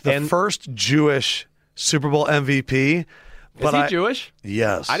 This is the first Jewish Super Bowl MVP. Is he Jewish?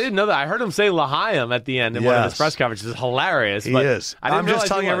 Yes. I didn't know that. I heard him say L'Chaim at the end in one of his press conferences. It's hilarious. He is. I'm just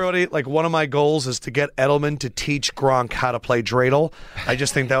telling everybody, one of my goals is to get Edelman to teach Gronk how to play dreidel. I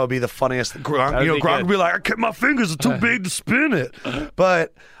just think that would be the funniest. Gronk would be like, my fingers are too big to spin it.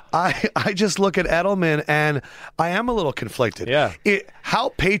 But I just look at Edelman, and I am a little conflicted. Yeah. How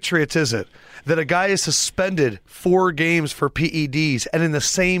Patriots is it that a guy is suspended 4 games for PEDs and in the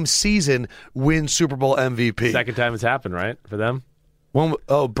same season wins Super Bowl MVP? Second time it's happened, right, for them?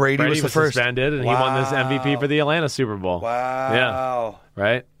 Brady was the first. Suspended, and he won this MVP for the Atlanta Super Bowl. Wow. Yeah.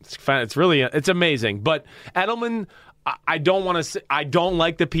 Right? It's amazing. But Edelman, I don't want to say, I don't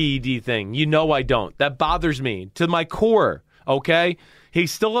like the PED thing. I don't. That bothers me to my core, okay?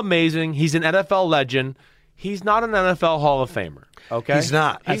 He's still amazing. He's an NFL legend. He's not an NFL Hall of Famer. Okay, he's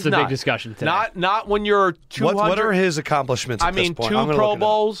not. That's the big discussion today. Not when you're 200. What are his accomplishments at this point? 2 Pro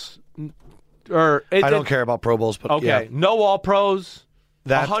Bowls. I don't care about Pro Bowls, but okay, no All Pros.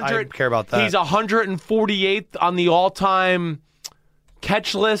 I care about that. He's 148th on the all-time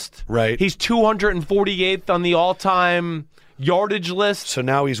catch list. Right. He's 248th on the all-time yardage list. So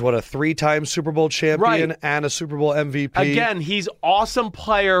now he's a 3-time Super Bowl champion and a Super Bowl MVP. Again, he's awesome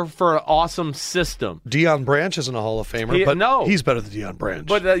player for an awesome system. Deion Branch isn't a Hall of Famer, but he's better than Deion Branch.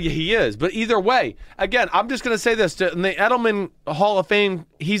 But he is. But either way, again, I'm just going to say this. In the Edelman Hall of Fame,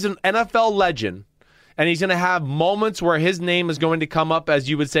 he's an NFL legend. And he's going to have moments where his name is going to come up, as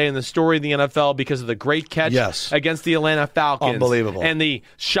you would say, in the story of the NFL because of the great catch against the Atlanta Falcons. Unbelievable. And the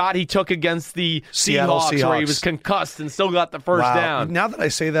shot he took against the Seahawks where he was concussed and still got the first down. Now that I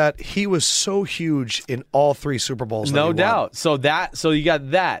say that, he was so huge in all 3 Super Bowls. No doubt. So you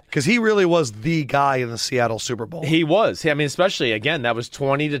got that. Because he really was the guy in the Seattle Super Bowl. He was. I mean, especially, again, that was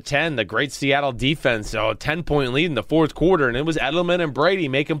 20-10, the great Seattle defense. So a 10-point lead in the fourth quarter, and it was Edelman and Brady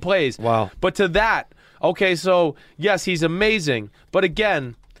making plays. Wow. But to that, okay, so yes, he's amazing. But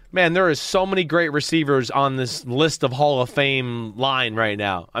again, man, there is so many great receivers on this list of Hall of Fame line right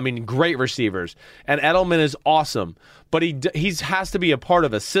now. I mean, great receivers. And Edelman is awesome. But he has to be a part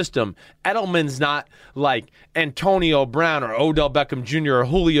of a system. Edelman's not like Antonio Brown or Odell Beckham Jr. or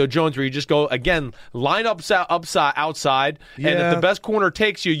Julio Jones, where you just go, again, line up outside, and if the best corner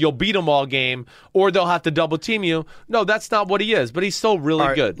takes you, you'll beat them all game, or they'll have to double team you. No, that's not what he is, but he's still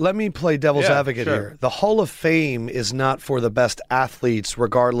really good. Let me play devil's advocate here. The Hall of Fame is not for the best athletes,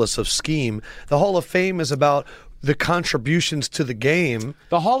 regardless of scheme. The Hall of Fame is about the contributions to the game.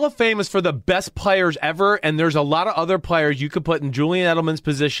 The Hall of Fame is for the best players ever, and there's a lot of other players you could put in Julian Edelman's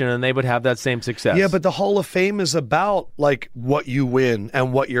position, and they would have that same success. Yeah, but the Hall of Fame is about what you win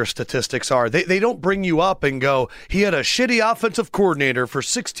and what your statistics are. They don't bring you up and go, he had a shitty offensive coordinator for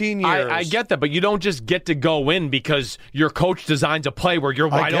 16 years. I get that, but you don't just get to go in because your coach designs a play where you're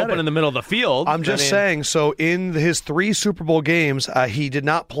wide open in the middle of the field. I'm just saying, so in his 3 Super Bowl games, he did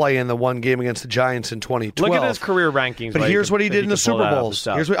not play in the one game against the Giants in 2012. Look at his career rankings. But here's what he did in the Super Bowls.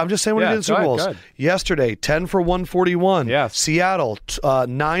 I'm just saying what he did in the Super Bowls. Yesterday, 10 for 141. Yes. Seattle,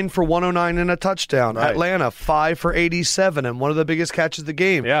 9 for 109 and a touchdown. Right. Atlanta, 5 for 87 and one of the biggest catches of the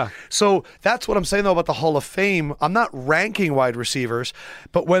game. Yeah. So that's what I'm saying, though, about the Hall of Fame. I'm not ranking wide receivers,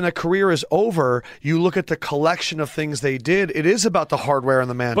 but when a career is over, you look at the collection of things they did. It is about the hardware and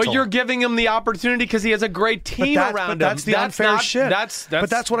the mantle. But you're giving him the opportunity because he has a great team around him. But that's the unfair shit. But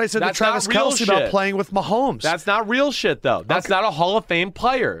that's what I said to Travis Kelce about playing with Mahomes. That's not real shit, though. That's not a Hall of Fame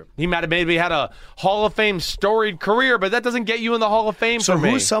player. He might have maybe had a Hall of Fame storied career, but that doesn't get you in the Hall of Fame for me.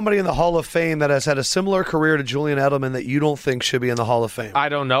 So who's somebody in the Hall of Fame that has had a similar career to Julian Edelman that you don't think should be in the Hall of Fame? I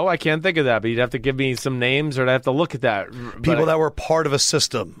don't know. I can't think of that, but you'd have to give me some names or I'd have to look at that. People that were part of a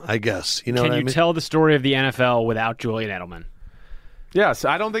system, I guess. You know what I mean? Can you tell the story of the NFL without Julian Edelman? Yes,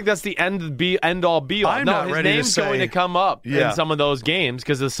 I don't think that's the end all be all. I'm no, not his ready to name's say- going to come up in some of those games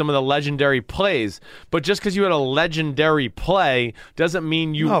because of some of the legendary plays. But just because you had a legendary play doesn't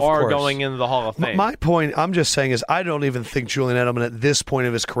mean you No, of are course. going into the Hall of Fame. My point, I'm just saying, is I don't even think Julian Edelman at this point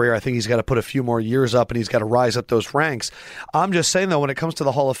of his career, I think he's got to put a few more years up and he's got to rise up those ranks. I'm just saying, though, when it comes to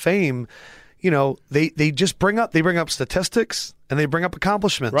the Hall of Fame, they just bring up statistics and they bring up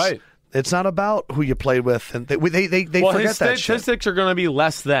accomplishments. Right. It's not about who you played with, and they well, forget his that shit. statistics are going to be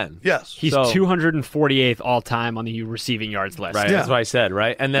less than. Yes. He's 248th all time on the receiving yards list. Right, Yeah. that's what I said,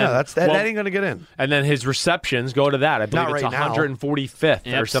 right? And then that ain't going to get in. And then his receptions go to that. I believe Not it's right now. 145th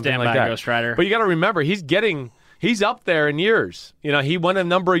Yep, or something stand like by, that. Ghost Rider. But you got to remember, he's up there in years. He went a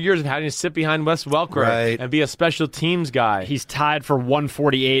number of years of having to sit behind Wes Welker Right. and be a special teams guy. He's tied for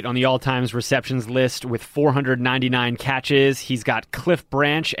 148 on the all-times receptions list with 499 catches. He's got Cliff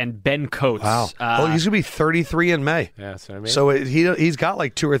Branch and Ben Coates. Wow. Well, he's going to be 33 in May. Yeah, that's what I mean. So he's got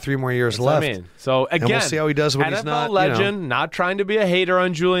like 2 or 3 more years That's what left. I mean. So again, we'll see how he does when NFL he's not, legend. Not trying to be a hater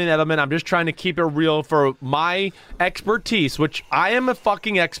on Julian Edelman. I'm just trying to keep it real for my expertise, which I am a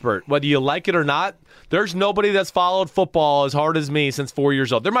fucking expert, whether you like it or not. There's nobody that's followed football as hard as me since 4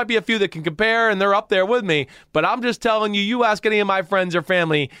 years old. There might be a few that can compare, and they're up there with me, but I'm just telling you, you ask any of my friends or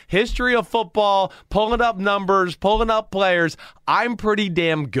family, history of football, pulling up numbers, pulling up players, I'm pretty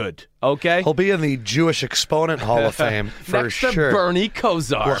damn good, okay? He'll be in the Jewish Exponent Hall of Fame for Next sure. to Bernie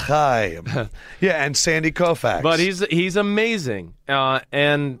Kosar. L'chaim. Yeah, and Sandy Koufax. But he's amazing,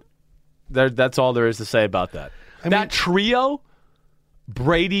 and that's all there is to say about that. That trio,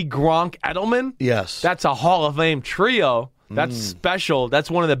 Brady, Gronk, Edelman, Yes. that's a Hall of Fame trio. That's special.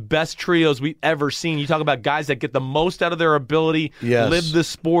 That's one of the best trios we've ever seen. You talk about guys that get the most out of their ability, Yes. live the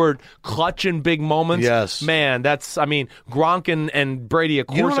sport, clutch in big moments. Yes. Man, Gronk and Brady, of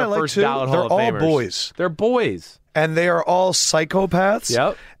You know course, what I are like, first too? ballot They're Hall of all Famers. boys. They're boys. And they are all psychopaths.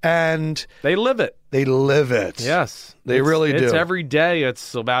 Yep. And They live it. they live it. Yes. They really do. It's every day.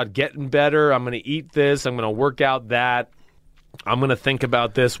 It's about getting better. I'm going to eat this. I'm going to work out that. I'm going to think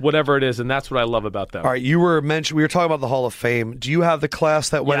about this, whatever it is, and that's what I love about them. All right, we were talking about the Hall of Fame. Do you have the class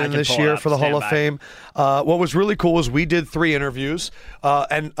that went I in can this pull it year up. for the Hall Stand of by. Fame? What was really cool was we did 3 interviews.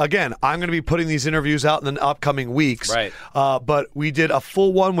 And again, I'm going to be putting these interviews out in the upcoming weeks. Right. But we did a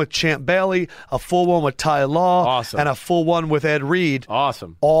full one with Champ Bailey, a full one with Ty Law, Awesome. and a full one with Ed Reed.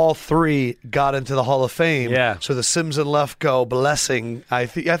 Awesome. All 3 got into the Hall of Fame. Yeah. So the Sims and Lefko blessing, I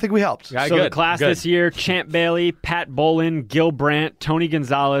think we helped. Yeah, So good, the class good. this year, Champ Bailey, Pat Bolin, Gil Brandt, Tony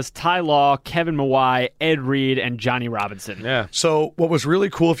Gonzalez, Ty Law, Kevin Mawai, Ed Reed, and Johnny Robinson. Yeah. So what was really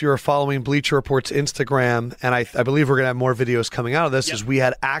cool, if you were following Bleacher Report's Instagram, and I believe we're going to have more videos coming out of this, is we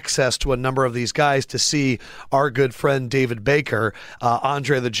had access to a number of these guys to see our good friend David Baker,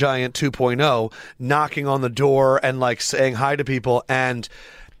 Andre the Giant 2.0, knocking on the door and like saying hi to people. And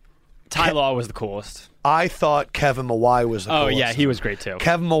Ty Law was the coolest. I thought Kevin Mawai was the Oh, coolest. yeah, he was great too.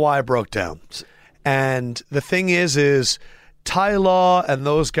 Kevin Mawai broke down. And the thing is Ty Law and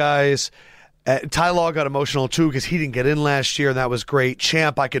those guys, Ty Law got emotional too because he didn't get in last year, and that was great.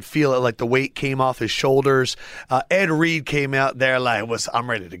 Champ, I could feel it, like the weight came off his shoulders. Ed Reed came out there like, I'm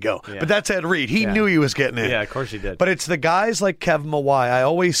ready to go. Yeah. But that's Ed Reed. He knew he was getting in. Yeah, of course he did. But it's the guys like Kevin Mawai. I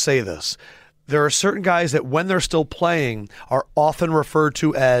always say this. There are certain guys that when they're still playing are often referred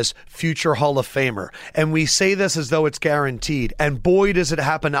to as future Hall of Famer. And we say this as though it's guaranteed. And boy, does it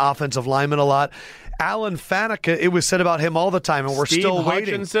happen to offensive linemen a lot. Alan Faneca, it was said about him all the time, and we're Steve still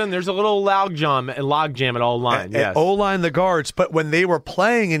waiting. Hutchinson, there's a little logjam at O-line. Yes. O-line, the guards. But when they were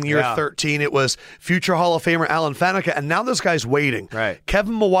playing in year Yeah. 13, it was future Hall of Famer Alan Faneca, and now this guy's waiting. Right.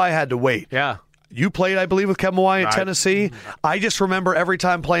 Kevin Mawai had to wait. Yeah. You played, I believe, with Kevin Mawai in Right. Tennessee. I just remember every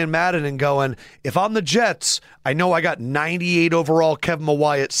time playing Madden and going, if I'm the Jets, I know I got 98 overall Kevin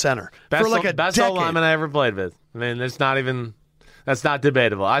Mawai at center. Best for like a best decade. lineman I ever played with. I mean, that's not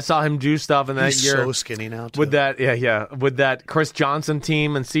debatable. I saw him do stuff in that He's year. so skinny now, too. With that Chris Johnson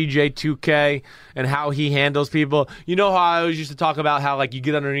team and CJ2K and how he handles people. You know how I always used to talk about how like you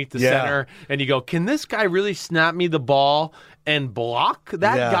get underneath the Yeah. center and you go, can this guy really snap me the ball and block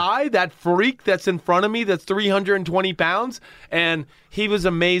that Yeah. guy, that freak that's in front of me that's 320 pounds? And he was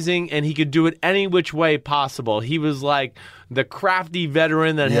amazing, and he could do it any which way possible. He was like the crafty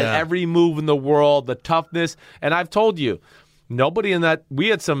veteran that had Yeah. every move in the world, the toughness. And I've told you, nobody in that – we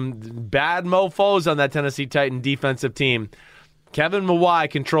had some bad mofos on that Tennessee Titan defensive team. Kevin Mawai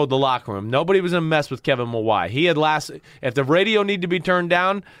controlled the locker room. Nobody was in a mess with Kevin Mawai. He had if the radio needed to be turned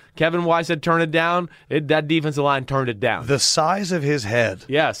down, Kevin Wise said turn it down. That defensive line turned it down. The size of his head.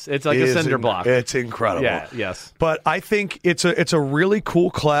 Yes, it's like a cinder block. It's incredible. Yeah, yes. But I think it's a really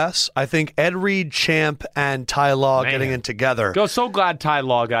cool class. I think Ed Reed, Champ, and Ty Law getting in together. So glad Ty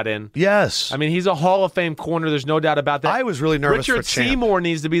Law got in. Yes. I mean, he's a Hall of Fame corner. There's no doubt about that. I was really nervous Richard for Champ. Seymour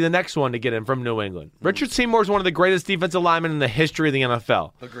needs to be the next one to get in from New England. Richard Seymour is one of the greatest defensive linemen in the history of the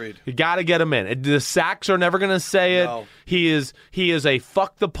NFL. Agreed. You got to get him in. The sacks are never going to say it. No. He is a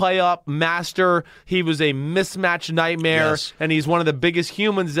fuck the play up master. He was a mismatch nightmare, and he's one of the biggest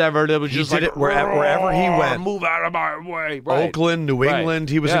humans ever. That was just did like it wherever he went. Move out of my way. Right. Oakland, New England,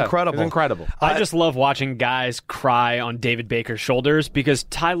 he was incredible. He was incredible. I just love watching guys cry on David Baker's shoulders because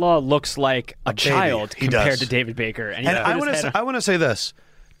Ty Law looks like a child compared to David Baker. And I want to say this.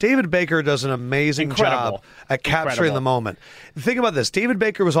 David Baker does an amazing job at capturing the moment. Think about this. David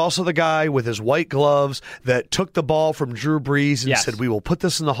Baker was also the guy with his white gloves that took the ball from Drew Brees and said, "We will put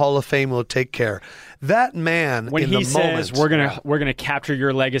this in the Hall of Fame. We'll take care." That man, when he says, "We're gonna capture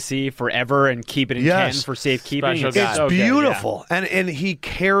your legacy forever and keep it in 10 for safekeeping," it's beautiful, and he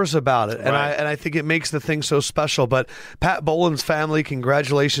cares about it, and I think it makes the thing so special. But Pat Boland's family,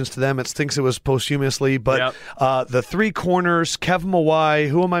 congratulations to them. It stinks it was posthumously, but the three corners, Kevin Mawai,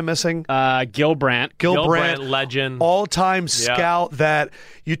 who am I missing? Gil Brandt, legend, all-time scout. That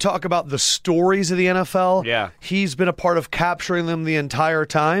you talk about the stories of the NFL. Yeah, he's been a part of capturing them the entire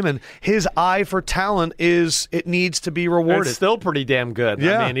time, and his eye for talent it needs to be rewarded. It's still pretty damn good.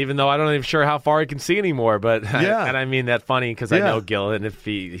 Yeah. I mean, even though I don't even sure how far he can see anymore, but and I mean that funny because I know Gil, and if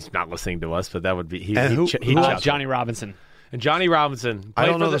he's not listening to us, but that would be Johnny Robinson. And Johnny Robinson. I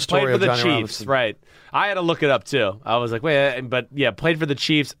don't know the story of Johnny Chiefs, Robinson. Right. I had to look it up too. I was like, wait, but played for the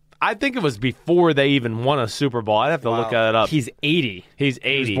Chiefs. I think it was before they even won a Super Bowl. I'd have to look that up. He's 80. He's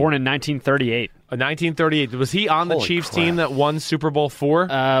 80. He was born in 1938. 1938. Was he on the Chiefs team that won Super Bowl IV?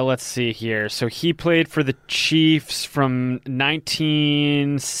 Let's see here. So he played for the Chiefs from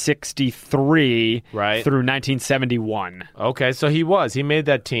 1963 through 1971. Okay, so he made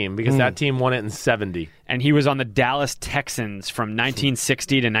that team because that team won it in 70. And he was on the Dallas Texans from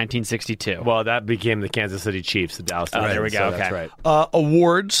 1960 to 1962. Well, that became the Kansas City Chiefs, the Dallas Texans. There we go. So okay. That's right.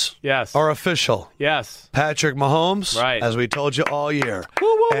 Awards yes. are official. Yes. Patrick Mahomes, as we told you all year,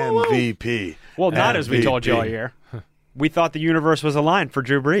 MVP. Well, not as we told you all year. We thought the universe was aligned for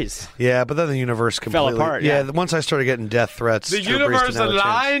Drew Brees. Yeah, but then the universe completely fell apart. Yeah, once I started getting death threats, the universe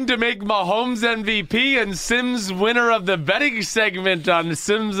aligned to make Mahomes MVP and Sims winner of the betting segment on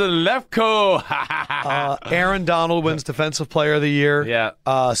Sims and Lefko. Aaron Donald wins Defensive Player of the Year. Yeah.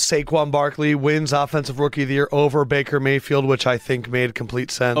 Saquon Barkley wins Offensive Rookie of the Year over Baker Mayfield, which I think made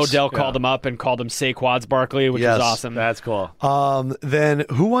complete sense. Odell called him up and called him Saquon's Barkley, which was awesome. That's cool. Then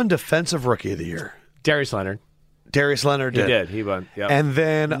who won Defensive Rookie of the Year? Darius Leonard. Darius Leonard did. He did. He won. Yep. And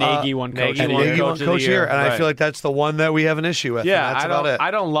then Nagy won Coach of the Year. And I feel like that's the one that we have an issue with. Yeah, that's about it.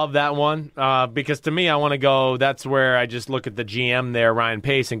 I don't love that one because to me, I want to go. That's where I just look at the GM there, Ryan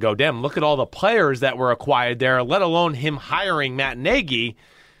Pace, and go, damn, look at all the players that were acquired there, let alone him hiring Matt Nagy.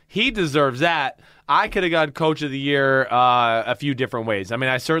 He deserves that. I could have got Coach of the Year a few different ways. I mean,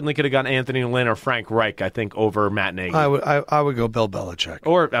 I certainly could have gotten Anthony Lynn or Frank Reich, I think, over Matt Nagy. I would go Bill Belichick.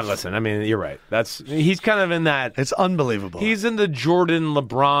 Or, listen, I mean, you're right. He's kind of in that. It's unbelievable. He's in the Jordan,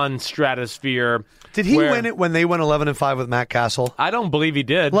 LeBron stratosphere. Did he win it when they went 11-5 with Matt Castle? I don't believe he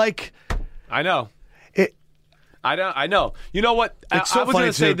did. I know. I know. You know what? I was going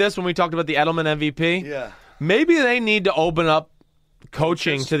to say this when we talked about the Edelman MVP. Yeah. Maybe they need to open up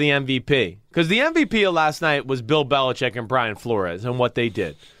coaching to the MVP. Because the MVP of last night was Bill Belichick and Brian Flores and what they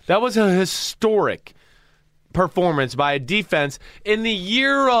did. That was a historic performance by a defense in the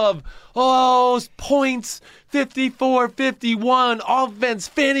year of, points, 54, 51, offense,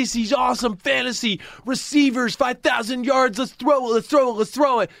 fantasy's awesome, fantasy, receivers, 5,000 yards, let's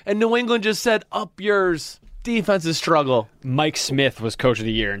throw it. And New England just said, up yours. Defenses struggle. Mike Smith was Coach of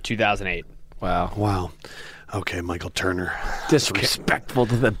the Year in 2008. Wow. Okay, Michael Turner. Disrespectful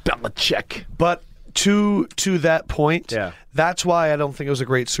to the Belichick. But to that point, that's why I don't think it was a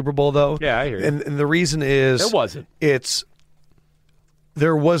great Super Bowl, though. Yeah, I hear you. And the reason is... It wasn't.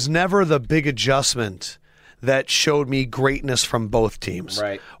 There was never the big adjustment that showed me greatness from both teams.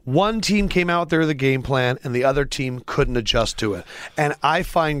 Right. One team came out there with a game plan, and the other team couldn't adjust to it. And I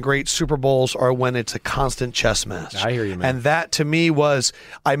find great Super Bowls are when it's a constant chess match. I hear you, man. And that, to me, was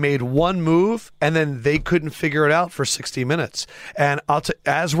I made one move, and then they couldn't figure it out for 60 minutes. And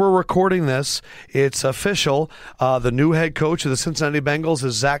as we're recording this, it's official. The new head coach of the Cincinnati Bengals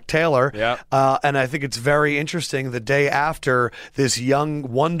is Zach Taylor. Yeah. And I think it's very interesting the day after this young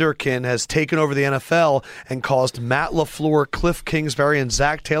wonderkin has taken over the NFL and caused Matt LaFleur, Cliff Kingsbury, and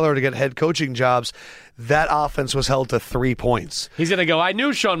Zach Taylor to get head coaching jobs, that offense was held to 3 points. He's going to go, I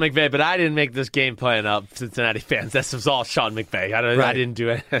knew Sean McVay, but I didn't make this game plan up, Cincinnati fans. This was all Sean McVay. I didn't do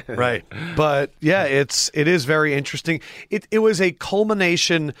it. Right. But, yeah, it is very interesting. It was a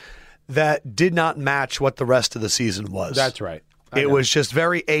culmination that did not match what the rest of the season was. That's right. It was just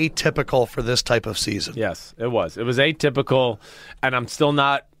very atypical for this type of season. Yes, it was. It was atypical, and I'm still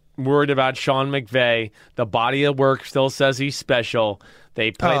not worried about Sean McVay. The body of work still says he's special.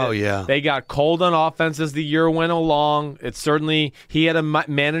 They played They got cold on offense as the year went along. He had to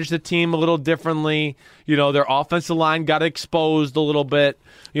manage the team a little differently. Their offensive line got exposed a little bit.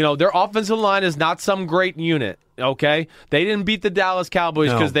 Their offensive line is not some great unit. Okay, they didn't beat the Dallas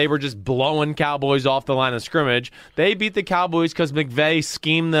Cowboys because they were just blowing Cowboys off the line of scrimmage. They beat the Cowboys because McVay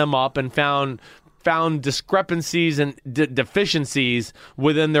schemed them up and found discrepancies and deficiencies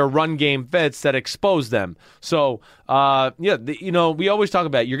within their run game fits that exposed them. So, we always talk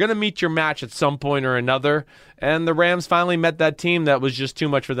about you're going to meet your match at some point or another, and the Rams finally met that team that was just too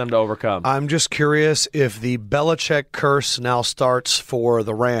much for them to overcome. I'm just curious if the Belichick curse now starts for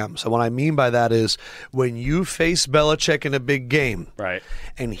the Rams. And what I mean by that is when you face Belichick in a big game, right,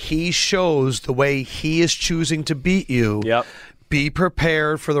 and he shows the way he is choosing to beat you, be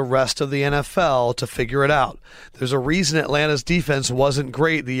prepared for the rest of the NFL to figure it out. There's a reason Atlanta's defense wasn't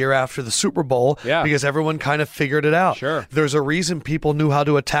great the year after the Super Bowl because everyone kind of figured it out. Sure. There's a reason people knew how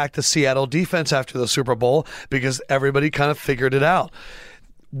to attack the Seattle defense after the Super Bowl because everybody kind of figured it out.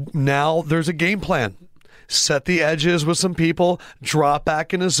 Now there's a game plan. Set the edges with some people, drop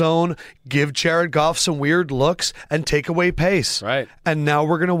back in a zone, give Jared Goff some weird looks, and take away pace. Right. And now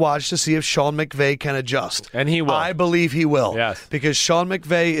we're going to watch to see if Sean McVay can adjust. And he will. I believe he will. Yes. Because Sean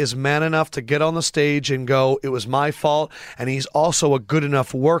McVay is man enough to get on the stage and go, it was my fault, and he's also a good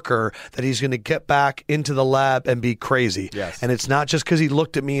enough worker that he's going to get back into the lab and be crazy. Yes. And it's not just because he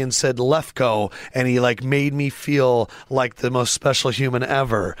looked at me and said, Lefko, and he made me feel like the most special human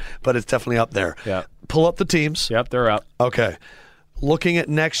ever, but it's definitely up there. Yeah. Pull up the teams. Yep, they're up. Okay. Looking at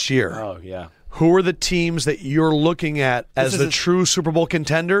next year. Oh, yeah. Who are the teams that you're looking at as the true Super Bowl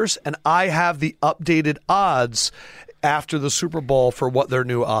contenders? And I have the updated odds after the Super Bowl for what their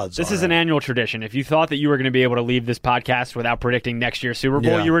new odds are. This is an annual tradition. If you thought that you were going to be able to leave this podcast without predicting next year's Super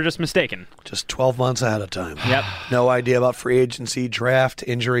Bowl, you were just mistaken. Just 12 months ahead of time. Yep. No idea about free agency, draft,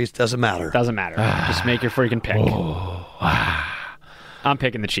 injuries. Doesn't matter. Doesn't matter. Just make your freaking pick. I'm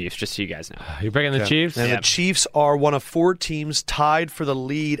picking the Chiefs, just so you guys know. You're picking the Chiefs? And the Chiefs are one of 4 teams tied for the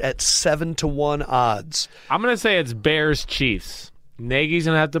lead at 7-1 odds. I'm going to say it's Bears-Chiefs. Nagy's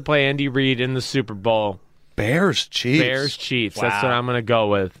going to have to play Andy Reid in the Super Bowl. Bears-Chiefs. Bears-Chiefs. Wow. That's what I'm going to go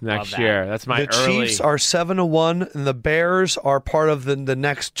with next year. That's my The Chiefs are 7-1, and the Bears are part of the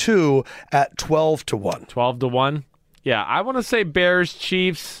next 2 at 12-1. 12-1? Yeah, I want to say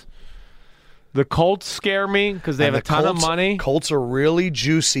Bears-Chiefs. The Colts scare me because they have a ton of money. Colts are really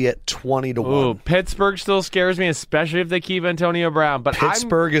juicy at 20-1. Ooh, Pittsburgh still scares me, especially if they keep Antonio Brown. But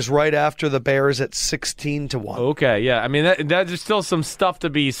Pittsburgh is right after the Bears at 16-1. Okay, yeah. I mean, there's still some stuff to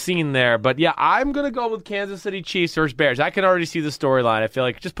be seen there. But yeah, I'm going to go with Kansas City Chiefs versus Bears. I can already see the storyline. I feel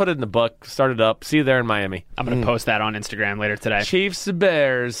like just put it in the book, start it up, see you there in Miami. I'm going to post that on Instagram later today. Chiefs,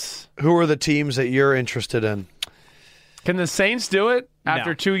 Bears. Who are the teams that you're interested in? Can the Saints do it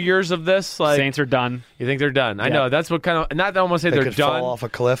after 2 years of this? Saints are done. You think they're done? I know. That's what kind of... Not that I want to say They they're could done. fall off a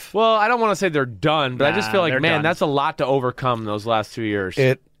cliff. Well, I don't want to say they're done, but I just feel like, man, done. that's a lot to overcome those last 2 years.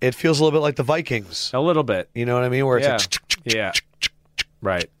 It feels a little bit like the Vikings. A little bit. You know what I mean? Where it's Yeah.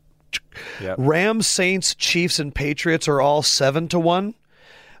 Right. Yep. Rams, Saints, Chiefs, and Patriots are all 7-1.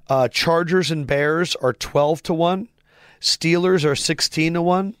 Chargers and Bears are 12-1. Steelers are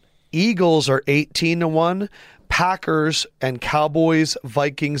 16-1. Eagles are 18-1. Packers and Cowboys,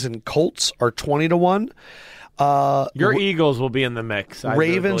 Vikings, and Colts are 20-1. Your Eagles will be in the mix.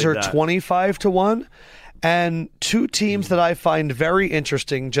 Ravens are 25-1. And 2 teams that I find very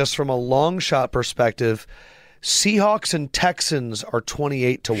interesting just from a long shot perspective, Seahawks and Texans are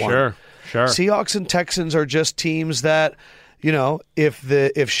 28-1. Sure. Seahawks and Texans are just teams that, you know, if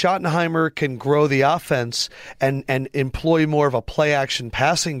Schottenheimer can grow the offense and employ more of a play-action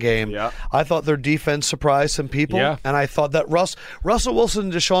passing game, I thought their defense surprised some people. Yeah. And I thought that Russell Wilson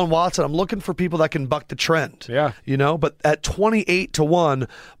and Deshaun Watson, I'm looking for people that can buck the trend. Yeah. You know, but at 28-1,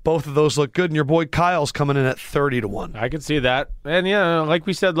 both of those look good. And your boy Kyle's coming in at 30-1. I can see that. And, yeah, like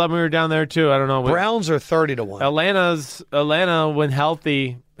we said, when we were down there, too. I don't know. Browns are 30-1. Atlanta, when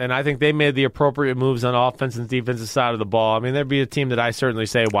healthy, And I think they made the appropriate moves on offense and defensive side of the ball. I mean, there'd be a team that I certainly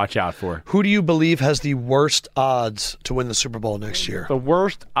say watch out for. Who do you believe has the worst odds to win the Super Bowl next year? The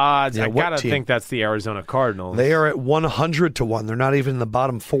worst odds, Yeah, I what got to team? think that's the Arizona Cardinals. They are at 100 to 1. They're not even in the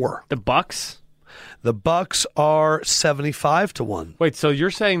bottom 4. The Bucks? The Bucks are 75 to 1. Wait, so you're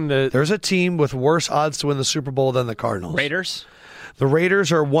saying that There's a team with worse odds to win the Super Bowl than the Cardinals. Raiders? The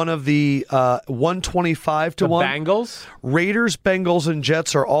Raiders are one of the 125 to the 1. Bengals? Raiders, Bengals, and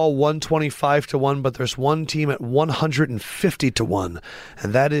Jets are all 125 to 1, but there's one team at 150 to 1,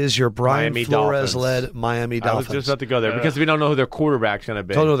 and that is your Brian Miami Flores-led Miami I Dolphins. was just about to go there because we don't know who their quarterback's going to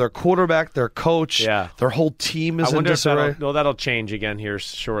be. Don't know their quarterback, their coach, Yeah. their whole team I is in wonder if disarray. that'll change again here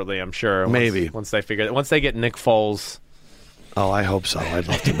shortly, I'm sure. Maybe. Once they figure it. Once they get Nick Foles. Oh, I hope so. I'd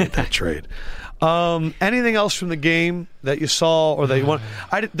love to make that trade. Anything else from the game that you saw or that you want?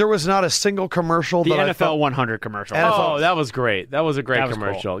 There was not a single commercial. The that I NFL thought, 100 commercial. Oh, that was great. That was a great That was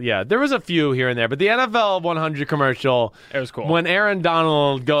commercial. cool. Yeah, there was a few here and there, but the NFL 100 commercial. It was cool. When Aaron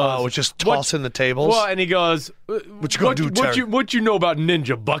Donald goes, was just "What-" tossing the tables. Well, and he goes, What you gonna do, Terry?" What you know about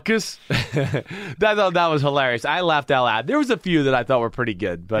Ninja Buckus? I thought that was hilarious. I laughed out loud. There was a few that I thought were pretty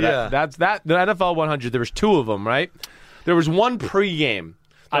good, but Yeah. that's the NFL 100. There was 2 of them, right? There was one pregame.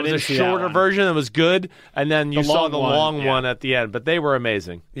 I There was a didn't see that shorter one. version that was good, and then you The saw long the one, long yeah. one at the end. But they were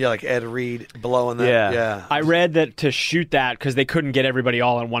amazing. Yeah, like Ed Reed blowing that. Yeah. Yeah. I read that to shoot that, because they couldn't get everybody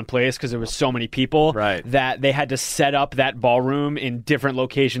all in one place because there was so many people, Right. that they had to set up that ballroom in different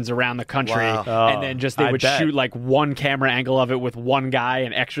locations around the country. Wow. And then just they I would bet. shoot like one camera angle of it with one guy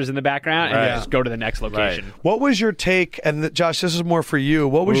and extras in the background, and Right. then just go to the next location. What was your take, and Josh, this is more for you,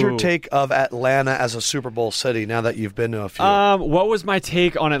 what was your Ooh. take of Atlanta as a Super Bowl city now that you've been to a few? What was my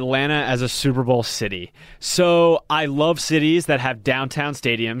take on Atlanta as a Super Bowl city? So I love cities that have downtown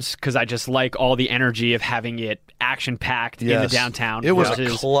stadiums because I just like all the energy of having it action-packed in the Yes. downtown. It was a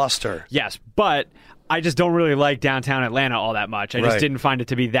versus- cluster. Yes, but I just don't really like downtown Atlanta all that much. I just Right. didn't find it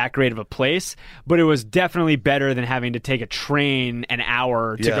to be that great of a place, but it was definitely better than having to take a train an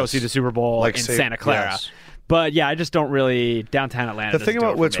hour to go Yes. see the Super Bowl Like in say- Santa Clara. yes. But yeah, I just don't really downtown Atlanta. The thing doesn't do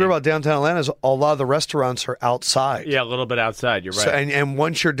about it what's for me. weird about downtown Atlanta is a lot of the restaurants are outside. Yeah, a little bit outside. You're right. So, and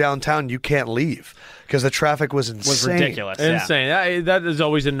once you're downtown, you can't leave because the traffic was insane. was ridiculous. Yeah. Insane. That is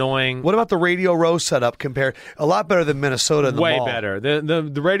always annoying. What about the Radio Row setup compared? A lot better than Minnesota in the Way mall. better.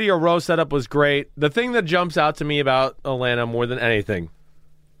 The Radio Row setup was great. The thing that jumps out to me about Atlanta more than anything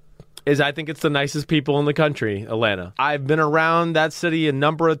is I think it's the nicest people in the country, Atlanta. I've been around that city a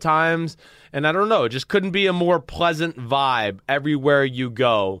number of times, and I don't know, it just couldn't be a more pleasant vibe everywhere you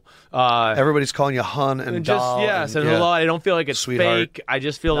go. Everybody's calling you hun and Just doll. yes, and yeah. hello. I don't feel like it's Sweetheart. fake. I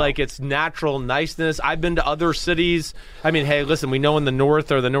just feel like it's natural niceness. I've been to other cities. I mean, hey, listen, we know in the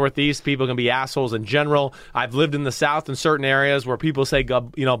north or the northeast, people can be assholes in general. I've lived in the south in certain areas where people say,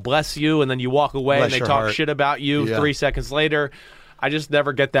 God, bless you, and then you walk away Bless and they your talk heart. shit about you Yeah. 3 seconds later. I just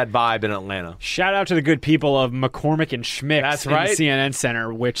never get that vibe in Atlanta. Shout out to the good people of McCormick and Schmick's That's in right. the CNN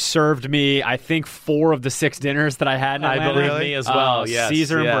Center, which served me, I think, 4 of the 6 dinners that I had in I Atlanta. believe me as well. Yes,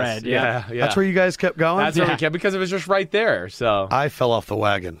 Caesar and yes, bread. Yeah. yeah. That's where you guys kept going? That's where we kept because it was just right there. So I fell off the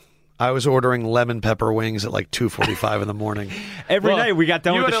wagon. I was ordering lemon pepper wings at like 2:45 in the morning. Every Well, night we got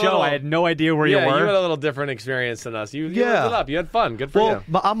done you with the had show, a little- I had no idea where you you had were. a little different experience than us. You Yeah. lived it up. You had fun. Good for Well, you.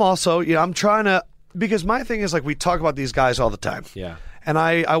 but I'm also, I'm trying to, because my thing is like we talk about these guys all the time. Yeah. And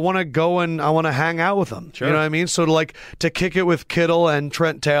I want to go and I want to hang out with them. Sure. You know what I mean? So to kick it with Kittle and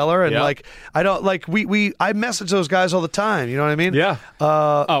Trent Taylor and Yep. I don't like I message those guys all the time. You know what I mean? Yeah.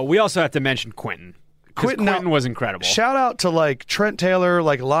 We also have to mention Quentin. 'Cause Quentin was incredible. Shout out to like Trent Taylor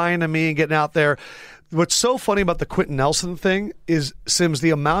lying to me and getting out there. What's so funny about the Quentin Nelson thing is, Sims, the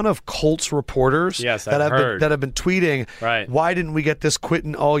amount of Colts reporters Yes, that I've heard. have been tweeting, Right. why didn't we get this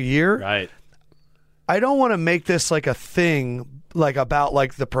Quentin all year? Right. I don't want to make this like a thing about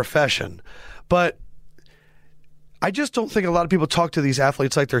the profession, but I just don't think a lot of people talk to these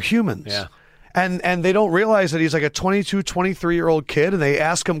athletes like they're humans. Yeah. And they don't realize that he's like a 22, 23-year-old kid, and they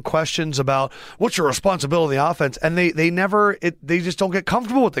ask him questions about what's your responsibility in the offense, and they just don't get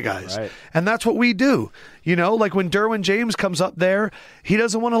comfortable with the guys. Right. And that's what we do. Like when Derwin James comes up there, he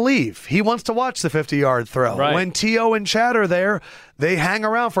doesn't want to leave. He wants to watch the 50-yard throw. Right. When T.O. and Chad are there, they hang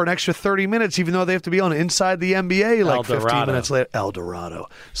around for an extra 30 minutes, even though they have to be on inside the NBA El 15 Dorado. minutes later. El Dorado.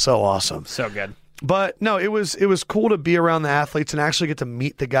 So awesome. So good. But no, it was cool to be around the athletes and actually get to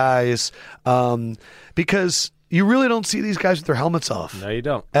meet the guys because you really don't see these guys with their helmets off. No, you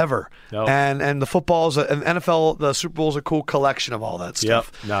don't. Ever. No. And the footballs and NFL, the Super Bowl is a cool collection of all that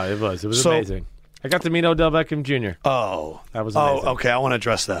stuff. Yep. No, it was So- amazing. I got to meet Odell Beckham Jr. Oh. That was amazing. Okay. I want to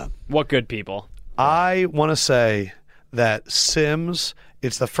address that. What good people. I want to say that Sims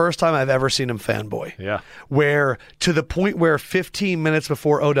it's the first time I've ever seen him fanboy. Yeah. Where to the point where 15 minutes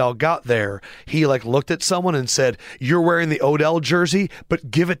before Odell got there, he like looked at someone and said, "You're wearing the Odell jersey, but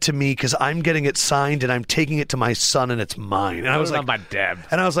give it to me because I'm getting it signed and I'm taking it to my son and it's mine." And I was like, my dad.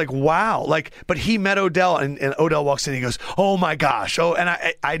 And I was like, wow. Like, but he met Odell and Odell walks in and he goes, "Oh my gosh." Oh, and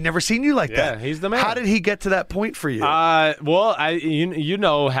I'd never seen you like that. Yeah, he's the man. How did he get to that point for you? Well, you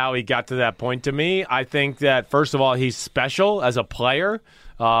know how he got to that point to me. I think that, first of all, he's special as a player.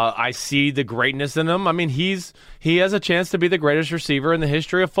 I see the greatness in him. I mean, he has a chance to be the greatest receiver in the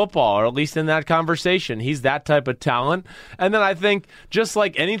history of football, or at least in that conversation. He's that type of talent. And then I think, just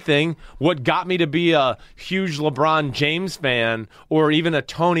like anything, what got me to be a huge LeBron James fan or even a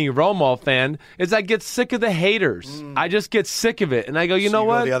Tony Romo fan is I get sick of the haters. I just get sick of it. And I go, you know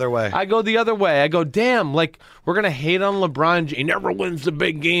what? Go the other way. I go the other way. I go, damn, like, we're going to hate on LeBron. He never wins the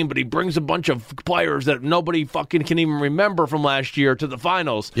big game, but he brings a bunch of players that nobody fucking can even remember from last year to the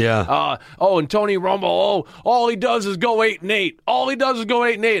finals. Yeah. And Tony Romo, all he does is go 8-8. All he does is go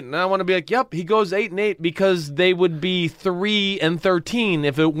 8-8. And I want to be like, yep, he goes 8-8 because they would be 3-13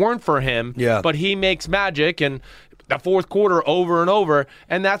 if it weren't for him. Yeah. But he makes magic, and the fourth quarter over and over.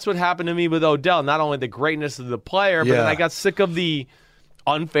 And that's what happened to me with Odell. Not only the greatness of the player, but then I got sick of the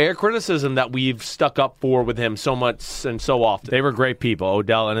unfair criticism that we've stuck up for with him so much and so often. They were great people,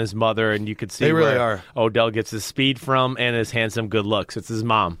 Odell and his mother, and you could see they really where are. Odell gets his speed from and his handsome good looks. It's his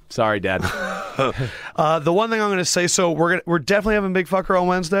mom. Sorry, Dad. The one thing I'm going to say, so we're definitely having Big Fucker on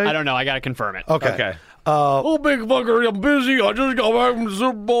Wednesday. I don't know. I got to confirm it. Okay. Big fucker, I'm busy. I just got back from the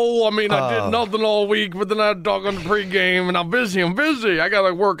Super Bowl. I mean, I did nothing all week, but then I had to talk on the pregame, and I'm busy. I got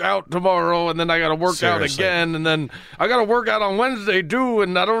to work out tomorrow, and then I got to work out again, and then I got to work out on Wednesday, too,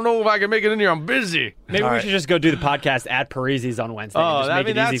 and I don't know if I can make it in here. I'm busy. Maybe we should just go do the podcast at Parisi's on Wednesday. Oh, and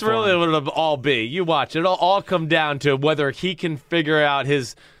just that's really what it'll all be. You watch. It'll all come down to whether he can figure out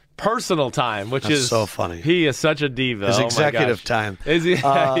his personal time, which is so funny. He is such a diva. His oh executive time. Is he?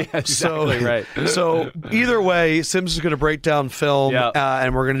 Yeah, exactly right. So either way, Sims is going to break down film,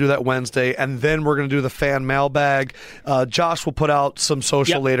 and we're going to do that Wednesday, and then we're going to do the fan mailbag. Josh will put out some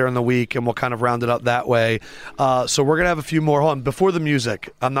social later in the week, and we'll kind of round it up that way. So we're going to have a few more. Hold on, before the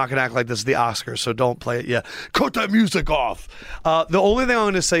music, I'm not going to act like this is the Oscars, so don't play it yet. Cut that music off. The only thing I'm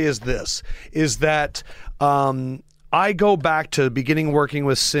going to say is this, is that I go back to beginning working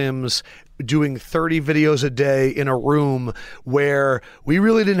with Sims, doing 30 videos a day in a room where we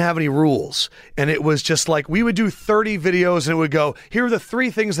really didn't have any rules. And it was just like, we would do 30 videos and it would go, here are the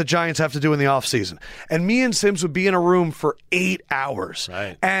 3 things the Giants have to do in the offseason. And me and Sims would be in a room for 8 hours.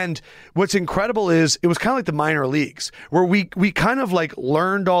 Right. And what's incredible is it was kind of like the minor leagues where we kind of like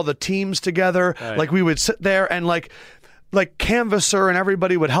learned all the teams together. Right. Like we would sit there and like Canvasser and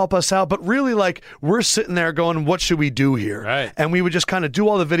everybody would help us out, but really like we're sitting there going, what should we do here? Right. And we would just kind of do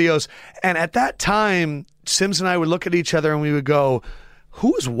all the videos. And at that time, Sims and I would look at each other and we would go,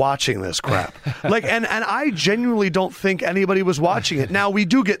 who is watching this crap? and I genuinely don't think anybody was watching it. Now, we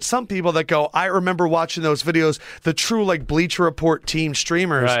do get some people that go, I remember watching those videos, the true like Bleacher Report team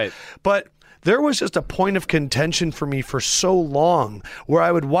streamers. Right. But there was just a point of contention for me for so long where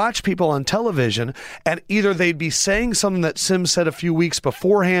I would watch people on television and either they'd be saying something that Sims said a few weeks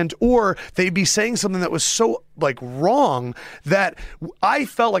beforehand or they'd be saying something that was so like wrong that I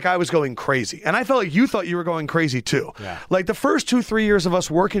felt like I was going crazy. And I felt like you thought you were going crazy too. Yeah. Like the first 2-3 years of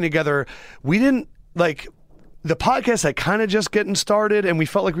us working together, we didn't like... The podcast had kind of just getting started, and we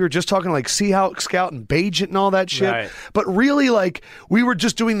felt like we were just talking like Seahawk Scout and Bajent and all that shit. Right. But really, like, we were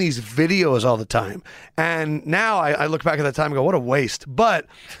just doing these videos all the time. And now I look back at that time and go, what a waste. But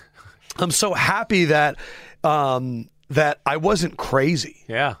I'm so happy that that I wasn't crazy.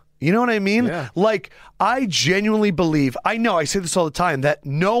 Yeah. You know what I mean? Yeah. Like, I genuinely believe, I know, I say this all the time, that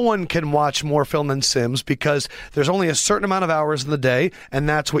no one can watch more film than Sims because there's only a certain amount of hours in the day, and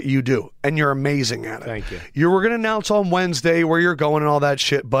that's what you do. And you're amazing at it. Thank you. We're going to announce on Wednesday where you're going and all that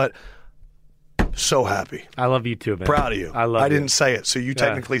shit, but so happy. I love you too, man. Proud of you. I didn't say it, so you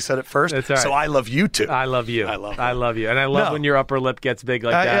technically said it first. That's all right. So I love you too. I love you. I love you. I love you. And I love when your upper lip gets big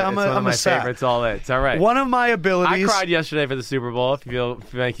like that. I'm it's one of my favorites. It's all right. One of my abilities. I cried yesterday for the Super Bowl, if you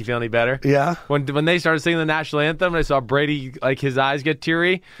make you feel any better. Yeah. When they started singing the national anthem and I saw Brady, like his eyes get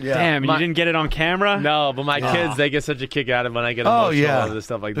teary. Yeah. Damn, you didn't get it on camera? No, but my kids, they get such a kick out of it when I get emotional over the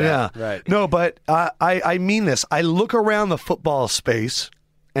stuff like that. Yeah. Right. No, but I mean this. I look around the football space,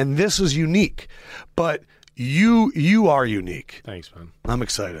 and this is unique, but you are unique. Thanks, man. I'm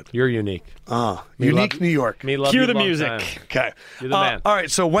excited. You're unique. Unique New York. Me love Cue you the long music. time. Okay. You're the man. All right,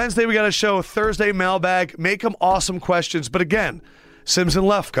 so Wednesday we got a show, Thursday mailbag. Make them awesome questions. But again, Sims and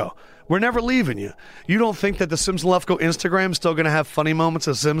Lefko. We're never leaving you. You don't think that the Sims and Lefko Instagram is still going to have funny moments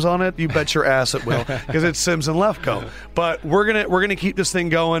of Sims on it? You bet your ass it will, because it's Sims and Lefko. But we're gonna keep this thing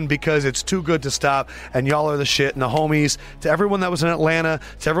going because it's too good to stop, and y'all are the shit. And the homies, to everyone that was in Atlanta,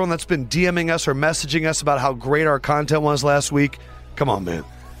 to everyone that's been DMing us or messaging us about how great our content was last week, come on, man.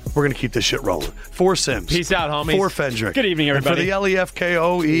 We're going to keep this shit rolling. For Sims. Peace out, homies. For Fendrick. Good evening, everybody. And for the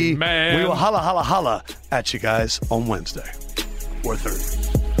LEFKOE, Man. we will holla at you guys on Wednesday or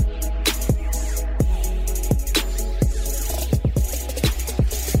Thursday.